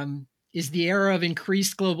 Is the era of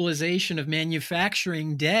increased globalization of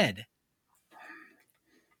manufacturing dead?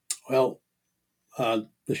 well,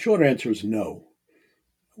 the short answer is no.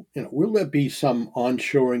 Will there be some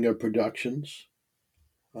onshoring of productions?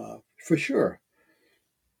 For sure.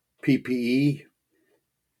 PPE,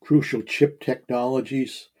 crucial chip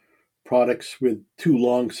technologies, products with too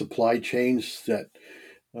long supply chains that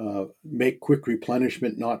make quick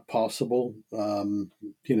replenishment not possible.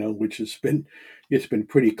 Which it's been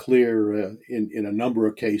pretty clear in a number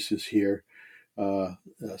of cases here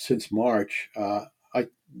since March. I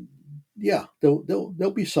Yeah,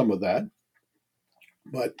 there'll be some of that,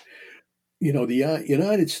 but the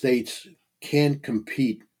United States can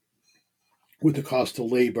compete with the cost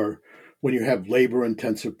of labor when you have labor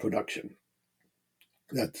intensive production.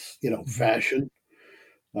 That's Mhm. fashion,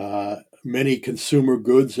 many consumer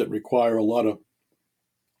goods that require a lot of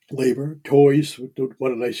labor, toys. What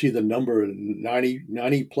did I see the number?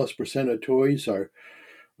 90 plus percent of toys are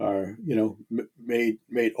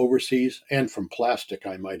made overseas and from plastic,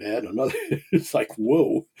 I might add. Another, it's like,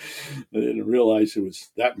 whoa, I didn't realize it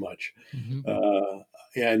was that much. Mhm. uh,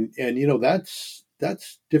 and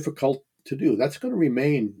that's difficult to do. That's going to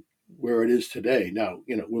remain where it is today. Now,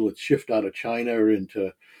 will it shift out of China or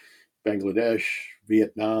into Bangladesh,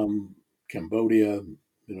 Vietnam, Cambodia,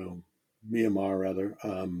 Myanmar rather?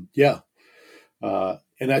 Yeah,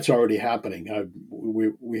 and that's already happening.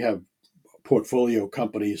 We have portfolio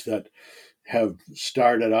companies that have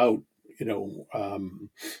started out,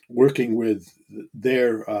 working with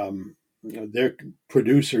their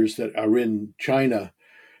producers that are in China,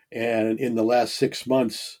 and in the last 6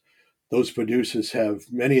 months, those producers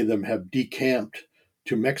have many of them have decamped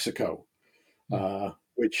to Mexico,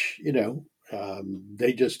 which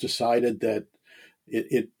they just decided that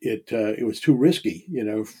it was too risky,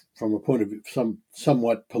 from a point of view,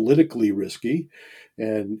 somewhat politically risky,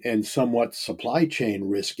 and somewhat supply chain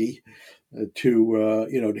risky, to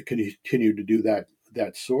continue to do that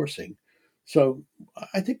sourcing. So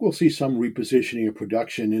I think we'll see some repositioning of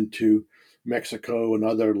production into Mexico and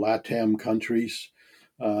other LATAM countries,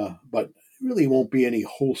 but really won't be any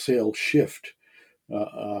wholesale shift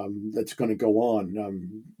that's going to go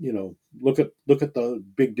on. Look at the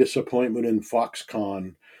big disappointment in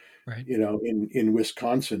Foxconn, Right. in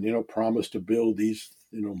Wisconsin. Promised to build these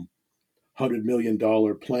 $100 million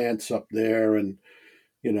plants up there, and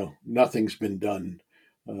nothing's been done.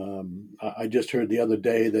 I just heard the other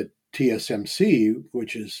day that TSMC,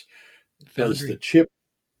 which does the Foundry. chip,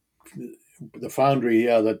 the foundry,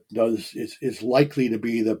 yeah, that is likely to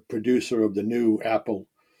be the producer of the new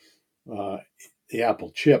uh, the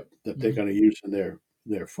Apple chip that they're Mhm. going to use in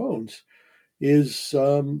their phones. is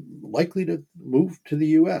likely to move to the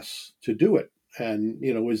U.S. to do it. And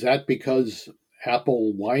is that because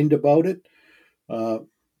Apple whined about it? Uh,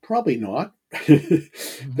 Probably not.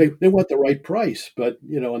 Mhm. They want the right price, but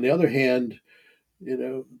on the other hand,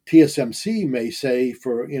 TSMC may say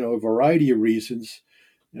for a variety of reasons,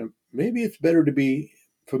 maybe it's better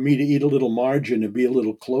for me to eat a little margin and be a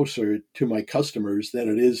little closer to my customers than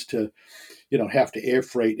it is to have to air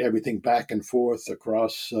freight everything back and forth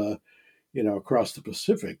across the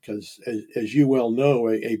Pacific. Because as you well know,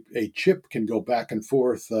 a chip can go back and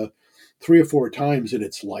forth 3 or 4 times in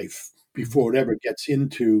its life Mhm. before it ever gets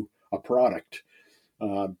into a product.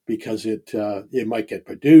 Because it might get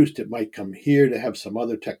produced, it might come here to have some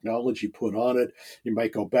other technology put on it. You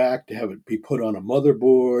might go back to have it be put on a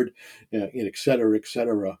motherboard, et cetera, et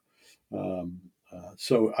cetera.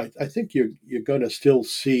 So I think you're going to still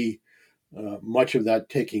see much of that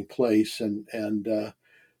taking place, and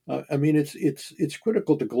I mean it's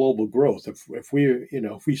critical to global growth. If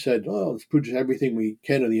we said, oh, let's produce everything we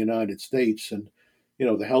can in the United States, and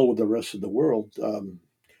the hell with the rest of the world.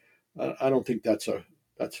 I don't think that's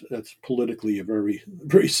politically a very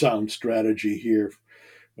very sound strategy here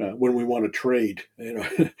when we want to trade.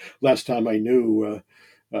 Last time I knew,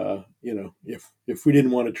 if we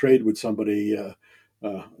didn't want to trade with somebody,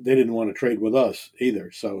 they didn't want to trade with us either.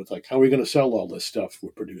 So it's like, how are we going to sell all this stuff we're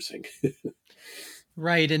producing?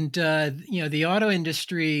 Right. And, the auto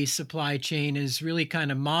industry supply chain has really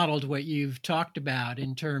kind of modeled what you've talked about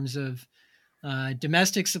in terms of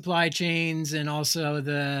domestic supply chains and also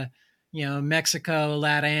the, Mexico,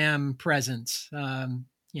 LATAM presence.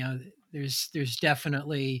 There's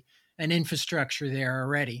definitely an infrastructure there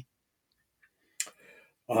already.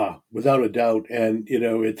 Without a doubt, and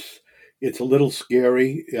it's a little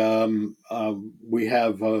scary. We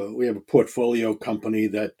have a portfolio company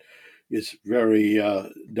that is very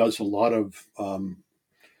does a lot of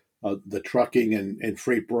the trucking and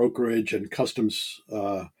freight brokerage and customs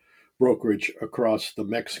brokerage across the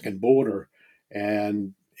Mexican border,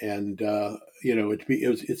 and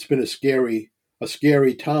it's been a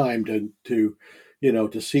scary time to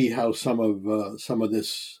see how some of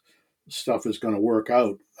this stuff is going to work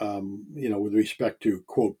out, with respect to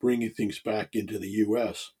quote bringing things back into the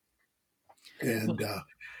U.S. And Well,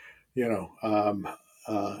 you know, um,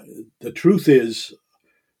 uh, the truth is,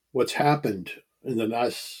 what's happened in the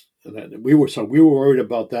last we were worried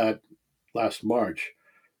about that last March.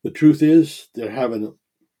 The truth is, they're having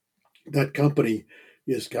that company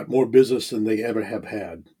has got more business than they ever have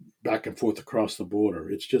had back and forth across the border.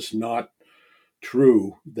 It's just not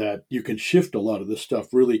true that you can shift a lot of this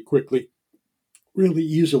stuff really quickly, really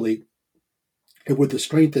easily. And with the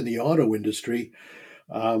strength in the auto industry,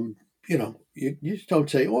 you just don't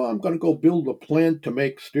say, "Oh, I'm going to go build a plant to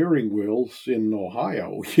make steering wheels in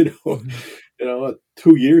Ohio." mhm.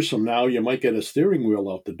 2 years from now, you might get a steering wheel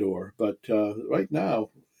out the door, but right now,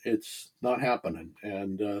 it's not happening.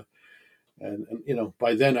 And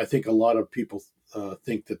by then, I think a lot of people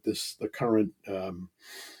think that the current,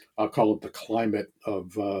 I'll call it the climate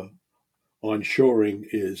of onshoring,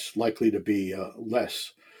 is likely to be uh,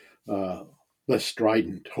 less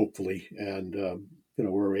strident, hopefully, and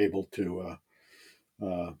we're able to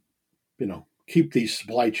keep these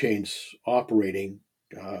supply chains operating,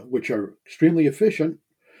 which are extremely efficient,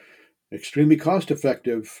 extremely cost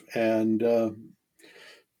effective, and do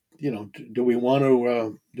we want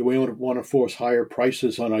to force higher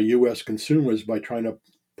prices on our U.S. consumers by trying to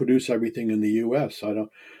produce everything in the U.S.? I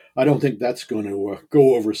don't think that's going to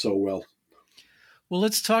go over so well. Well,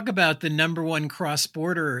 let's talk about the number one cross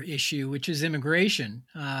border issue, which is immigration.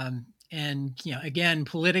 And, again,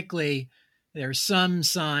 politically, there are some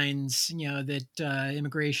signs, that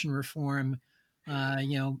immigration reform,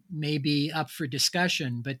 may be up for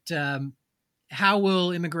discussion. But how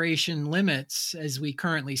will immigration limits, as we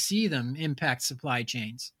currently see them, impact supply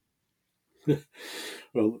chains?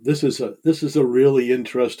 Well, this is a really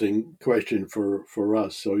interesting question for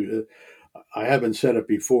us. So I haven't said it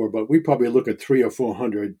before, but we probably look at 300 or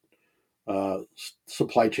 400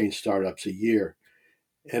 supply chain startups a year.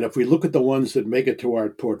 And if we look at the ones that make it to our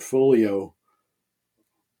portfolio,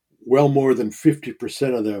 well more than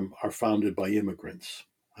 50% of them are founded by immigrants.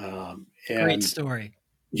 Great And story.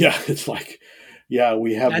 yeah, it's like, yeah,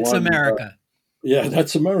 we have That's one. America. Yeah,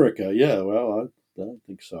 that's America. Yeah, well, I don't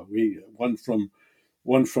think so. We one from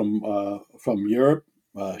Europe.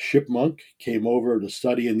 Shipmonk came over to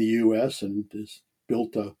study in the U.S. and has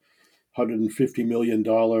built a $150 million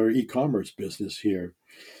e-commerce business here.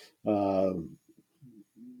 Uh,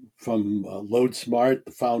 from LoadSmart,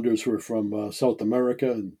 the founders were from South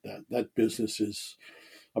America, and that business is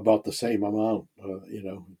about the same amount.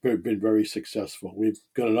 Been very successful. We've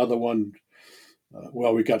got another one.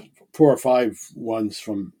 Well, we got 4 or 5 ones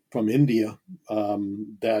from India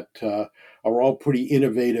that are all pretty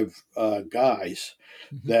innovative guys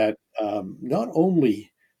Mhm. that not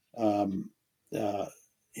only um, uh,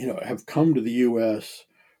 have come to the U.S.,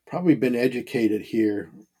 probably been educated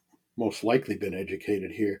here, most likely been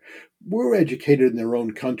educated here, were educated in their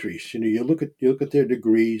own countries. You look at their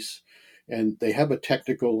degrees, and they have a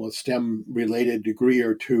technical, a STEM related degree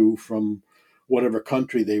or two from whatever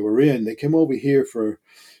country they were in. They came over here for,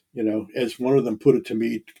 as one of them put it to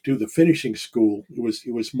me, to do the finishing school. It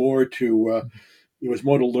was more to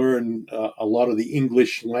learn a lot of the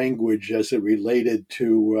English language as it related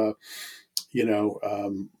to you know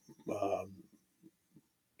um, um,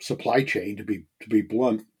 supply chain, to be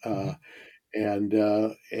blunt, Mhm.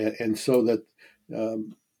 and so that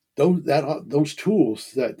um, those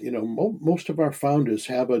tools that most of our founders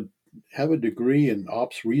have a degree in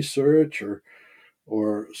ops research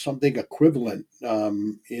or something equivalent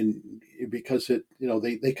in because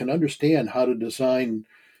they can understand how to design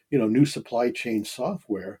new supply chain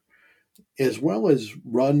software as well as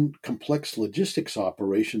run complex logistics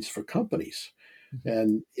operations for companies. Mhm.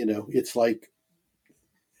 And it's like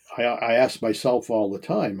I ask myself all the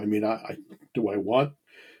time. I mean, I do I want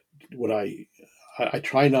would I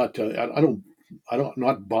try not to. I don't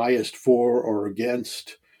not biased for or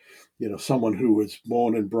against someone who was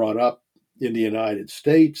born and brought up in the United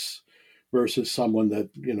States versus someone that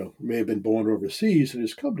may have been born overseas and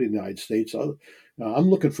has come to the United States. I'm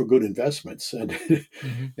looking for good investments, and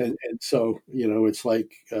Mhm. and so it's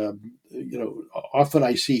like often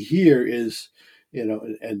I see here is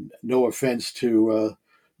and no offense to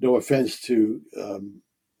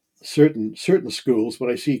certain schools, but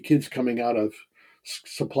I see kids coming out of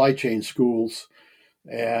supply chain schools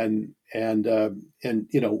and trying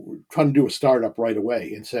to do a startup right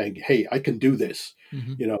away and saying, "Hey, I can do this.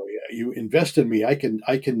 Mhm. You invest in me. I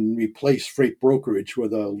can replace freight brokerage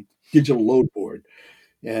with a digital load board."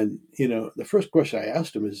 And the first question I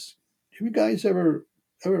asked him is, "Have you guys ever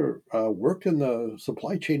worked in the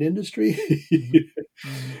supply chain industry?" Mhm.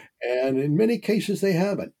 Mhm. And in many cases, they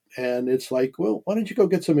haven't. And it's like, well, why don't you go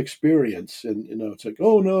get some experience? And it's like,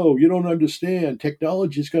 oh no, you don't understand.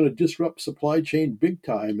 Technology is going to disrupt supply chain big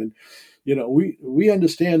time. And we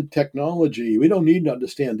understand technology. We don't need to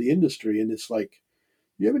understand the industry. And it's like,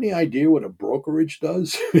 you have any idea what a brokerage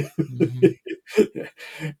does? Mhm.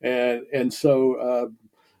 And so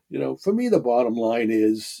for me, the bottom line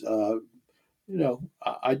is,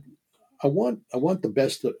 I want the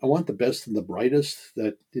best. I want the best and the brightest.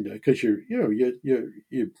 That because you're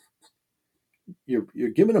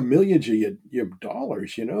giving a millions of your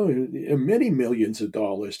dollars, many millions of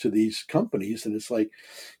dollars to these companies, and it's like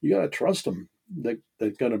you got to trust them that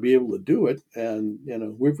they're going to be able to do it. And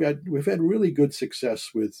we've had really good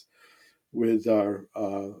success with our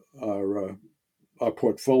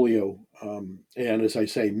portfolio, and as I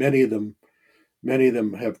say, many of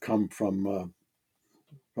them have come from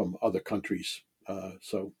other countries.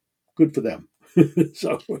 So good for them.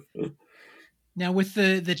 So Now, with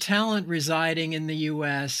the talent residing in the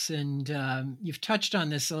U.S., and you've touched on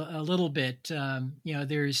this a little bit,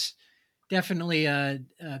 there's definitely a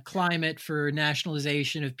climate for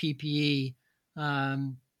nationalization of PPE.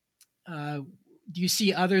 Um, uh, do you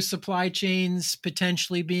see other supply chains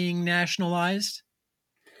potentially being nationalized?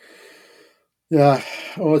 yeah,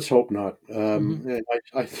 well, let's hope not. Hmm. And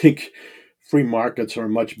I think free markets are a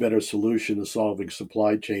much better solution to solving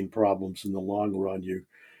supply chain problems in the long run. You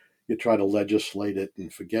try to legislate it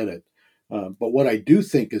and forget it. But what I do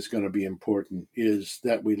think is going to be important is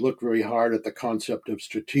that we look very hard at the concept of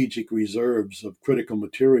strategic reserves of critical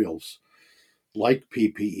materials like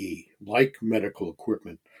PPE, like medical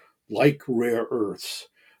equipment, like rare earths,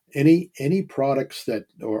 any products that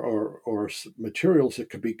or materials that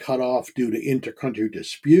could be cut off due to intercountry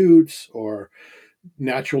disputes or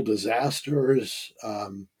natural disasters.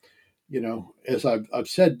 As I've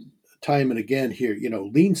said time and again here,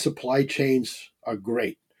 lean supply chains are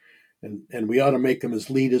great, and we ought to make them as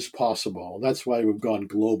lean as possible. That's why we've gone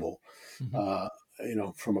global. Hmm. Uh,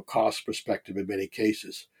 from a cost perspective, in many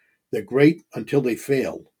cases, they're great until they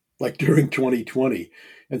fail, like during 2020.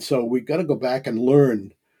 And so we've got to go back and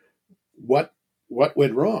learn what what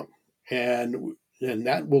went wrong, and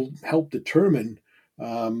that will help determine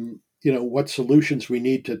what solutions we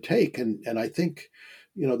need to take. And I think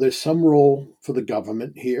there's some role for the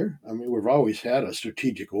government here. I mean, we've always had a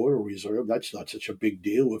strategic oil reserve. That's not such a big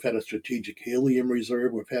deal. We've had a strategic helium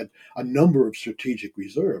reserve. We've had a number of strategic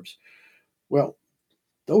reserves. Well,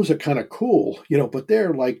 those are kind of cool, but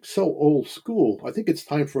they're like so old school. I think it's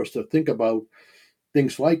time for us to think about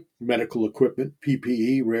things like medical equipment,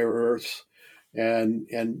 PPE, rare earths, and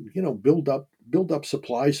build up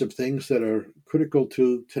supplies of things that are critical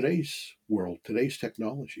to today's world, today's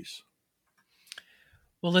technologies.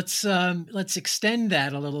 Well, let's extend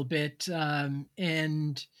that a little bit,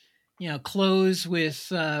 and close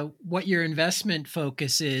with what your investment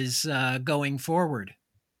focus is going forward.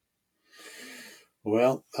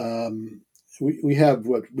 Well, we have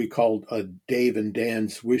what we call a Dave and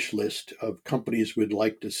Dan's wish list of companies we'd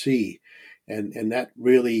like to see, and that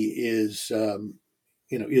really is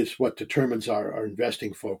what determines our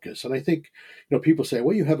investing focus. And I think people say,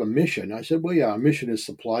 well, you have a mission. I said, well, yeah, our mission is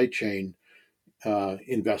supply chain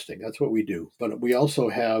investing. That's what we do. But we also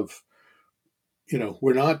have,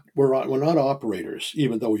 we're not operators,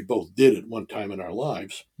 even though we both did at one time in our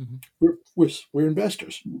lives. Mm-hmm. We're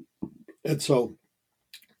investors, and so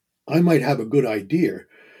I might have a good idea,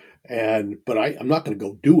 but I'm not going to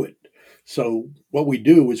go do it. So what we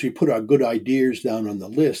do is we put our good ideas down on the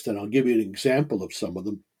list, and I'll give you an example of some of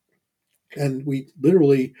them. And we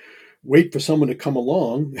literally wait for someone to come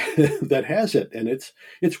along that has it, and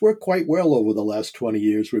it's worked quite well over the last 20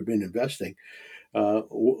 years we've been investing.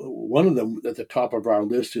 One of them at the top of our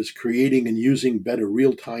list is creating and using better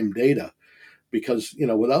real-time data, because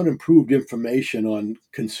without improved information on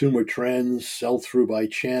consumer trends, sell-through by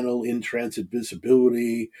channel, in-transit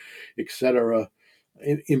visibility, etc.,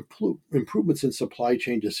 improvements in supply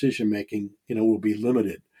chain decision making will be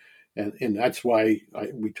limited. And that's why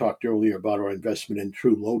we talked earlier about our investment in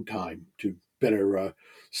true load time to better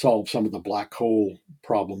solve some of the black hole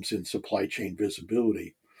problems in supply chain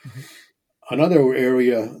visibility. Mm-hmm. Another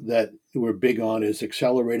area that we're big on is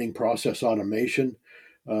accelerating process automation.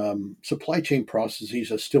 Supply chain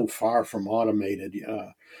processes are still far from automated.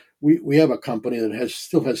 We have a company that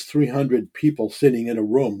still has 300 people sitting in a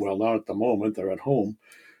room. Well, not at the moment; they're at home,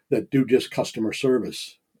 that do just customer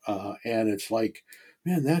service, and it's like,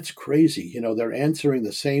 man, that's crazy. They're answering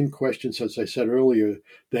the same questions as I said earlier,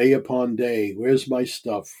 day upon day. Where's my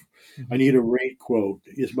stuff? Mm-hmm. I need a rate quote.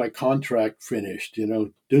 Is my contract finished?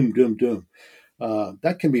 Doom, doom, doom.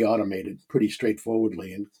 That can be automated pretty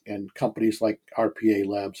straightforwardly, and companies like RPA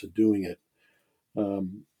Labs are doing it.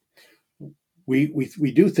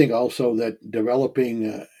 We do think also that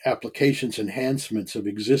developing applications enhancements of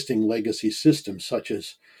existing legacy systems, such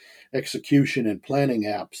as execution and planning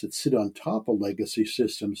apps that sit on top of legacy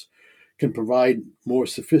systems, can provide more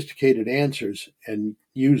sophisticated answers and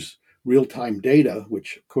use real-time data,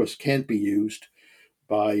 which of course can't be used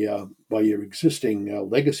by your existing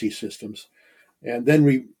legacy systems, and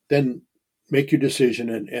then make your decision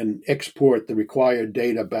and export the required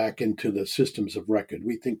data back into the systems of record.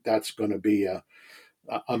 We think that's going to be a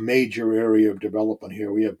major area of development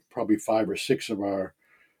here. We have probably 5 or 6 of our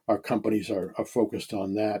companies are focused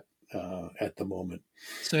on that at the moment.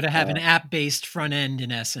 So to have an app-based front end,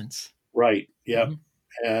 in essence. Right. Yeah.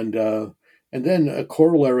 Mm-hmm. And then a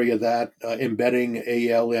corollary of that, embedding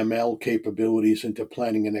ALML capabilities into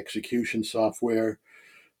planning and execution software.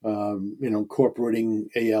 Incorporating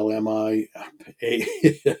AIML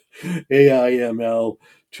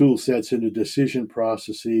tool sets into decision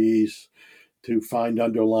processes to find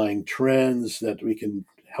underlying trends that we can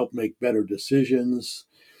help make better decisions.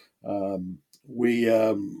 We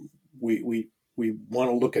want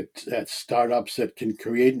to look at startups that can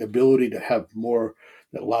create an ability to have more,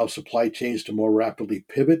 that allow supply chains to more rapidly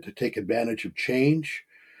pivot to take advantage of change,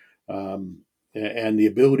 and the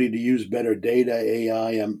ability to use better data,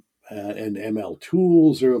 AI, and ML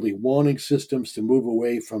tools, early warning systems to move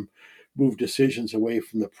decisions away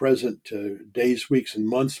from the present to days, weeks, and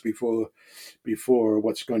months before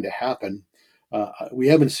what's going to happen. We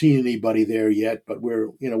haven't seen anybody there yet, but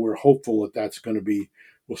we're hopeful that that's going to be.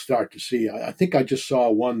 We'll start to see. I think I just saw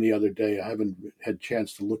one the other day. I haven't had a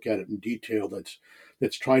chance to look at it in detail. That's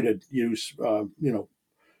trying to use,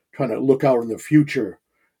 trying to look out in the future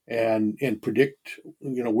and predict,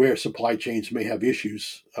 where supply chains may have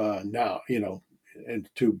issues now, and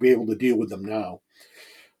to be able to deal with them now.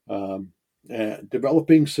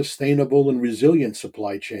 Developing sustainable and resilient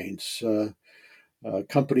supply chains.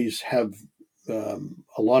 Companies have a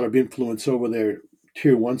lot of influence over their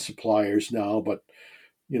tier 1 suppliers now, but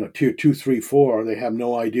tier 2, 3, 4, they have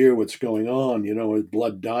no idea what's going on. With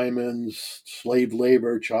blood diamonds, slave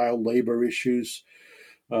labor, child labor issues.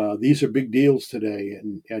 These are big deals today,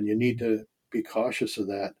 and you need to be cautious of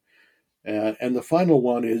that. And the final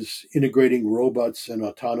one is integrating robots and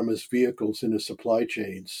autonomous vehicles into supply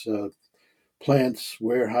chains, plants,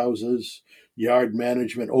 warehouses, yard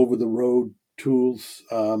management, over the road tools.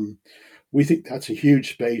 we think that's a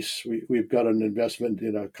huge space. We've got an investment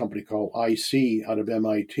in a company called IC out of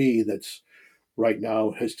MIT that's right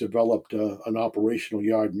now has developed an operational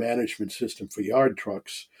yard management system for yard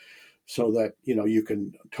trucks, so that you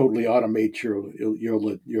can totally automate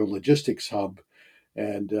your logistics hub,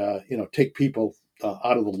 and take people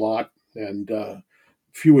out of the lot, and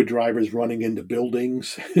fewer drivers running into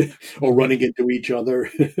buildings or Mhm. running into each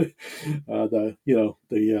other. The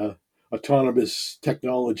autonomous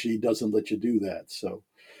technology doesn't let you do that. So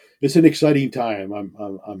it's an exciting time.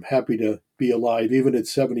 I'm happy to be alive, even at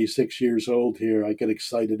 76 years old. Here, I get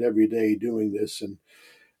excited every day doing this,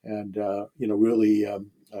 and really.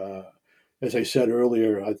 As I said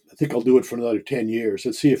earlier, I think I'll do it for another 10 years.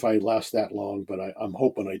 Let's see if I last that long, but I'm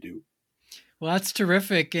hoping I do. Well, that's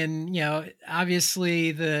terrific, and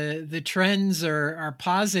obviously the trends are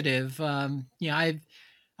positive.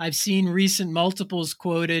 I've seen recent multiples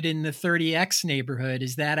quoted in the 30x neighborhood.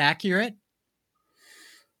 Is that accurate?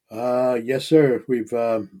 Yes, sir. We've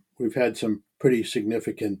had some pretty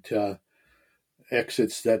significant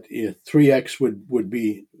exits that 3x wouldn't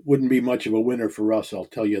be much of a winner for us. I'll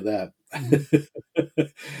tell you that. Mhm.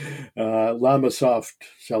 Lamasoft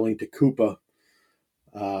selling to Coupa,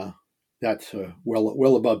 that's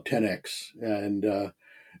well above 10x,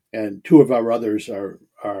 and two of our others are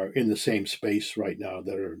in the same space right now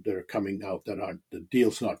that are coming out, that aren't, the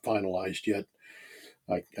deal's not finalized yet.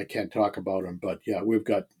 I can't talk about them, but yeah, we've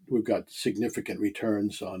got significant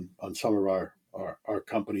returns on some of our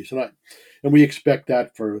companies, and we expect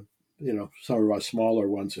that for some of our smaller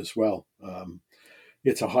ones as well.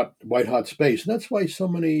 It's a white hot space, and that's why so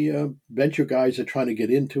many venture guys are trying to get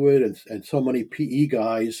into it, and so many PE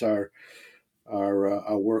guys are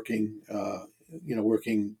working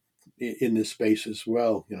working in this space as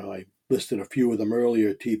well. I listed a few of them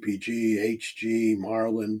earlier: TPG, HG,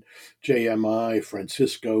 Marlin, JMI,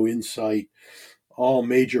 Francisco, Insight, all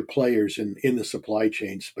major players in the supply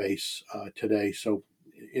chain space today. So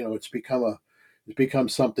it's become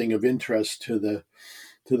something of interest to the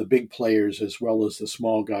big players as well as the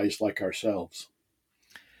small guys like ourselves.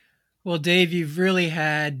 Well, Dave, you've really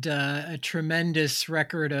had a tremendous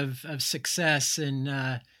record of success, and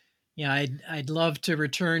I'd love to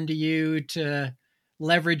return to you to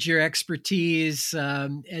leverage your expertise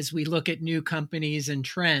as we look at new companies and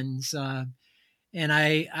trends. And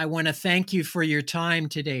I want to thank you for your time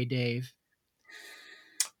today, Dave.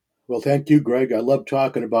 Well, thank you, Greg. I love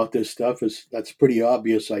talking about this stuff. That's pretty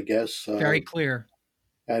obvious, I guess. Very clear.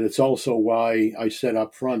 And it's also why I said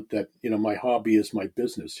up front that my hobby is my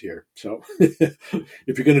business here. So if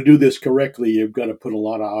you're going to do this correctly, you've got to put a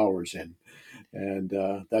lot of hours in, and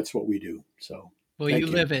that's what we do. So Well, you thank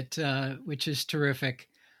you. live it, which is terrific.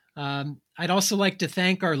 I'd also like to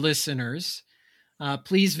thank our listeners.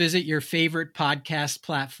 Please visit your favorite podcast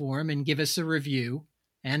platform and give us a review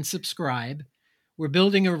and subscribe. We're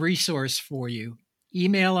building a resource for you.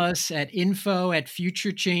 Email us at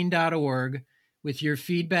info@futurechain.org with your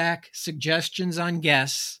feedback, suggestions on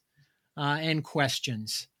guests, and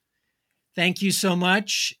questions. Thank you so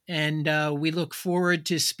much, and we look forward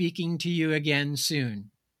to speaking to you again soon.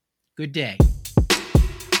 Good day.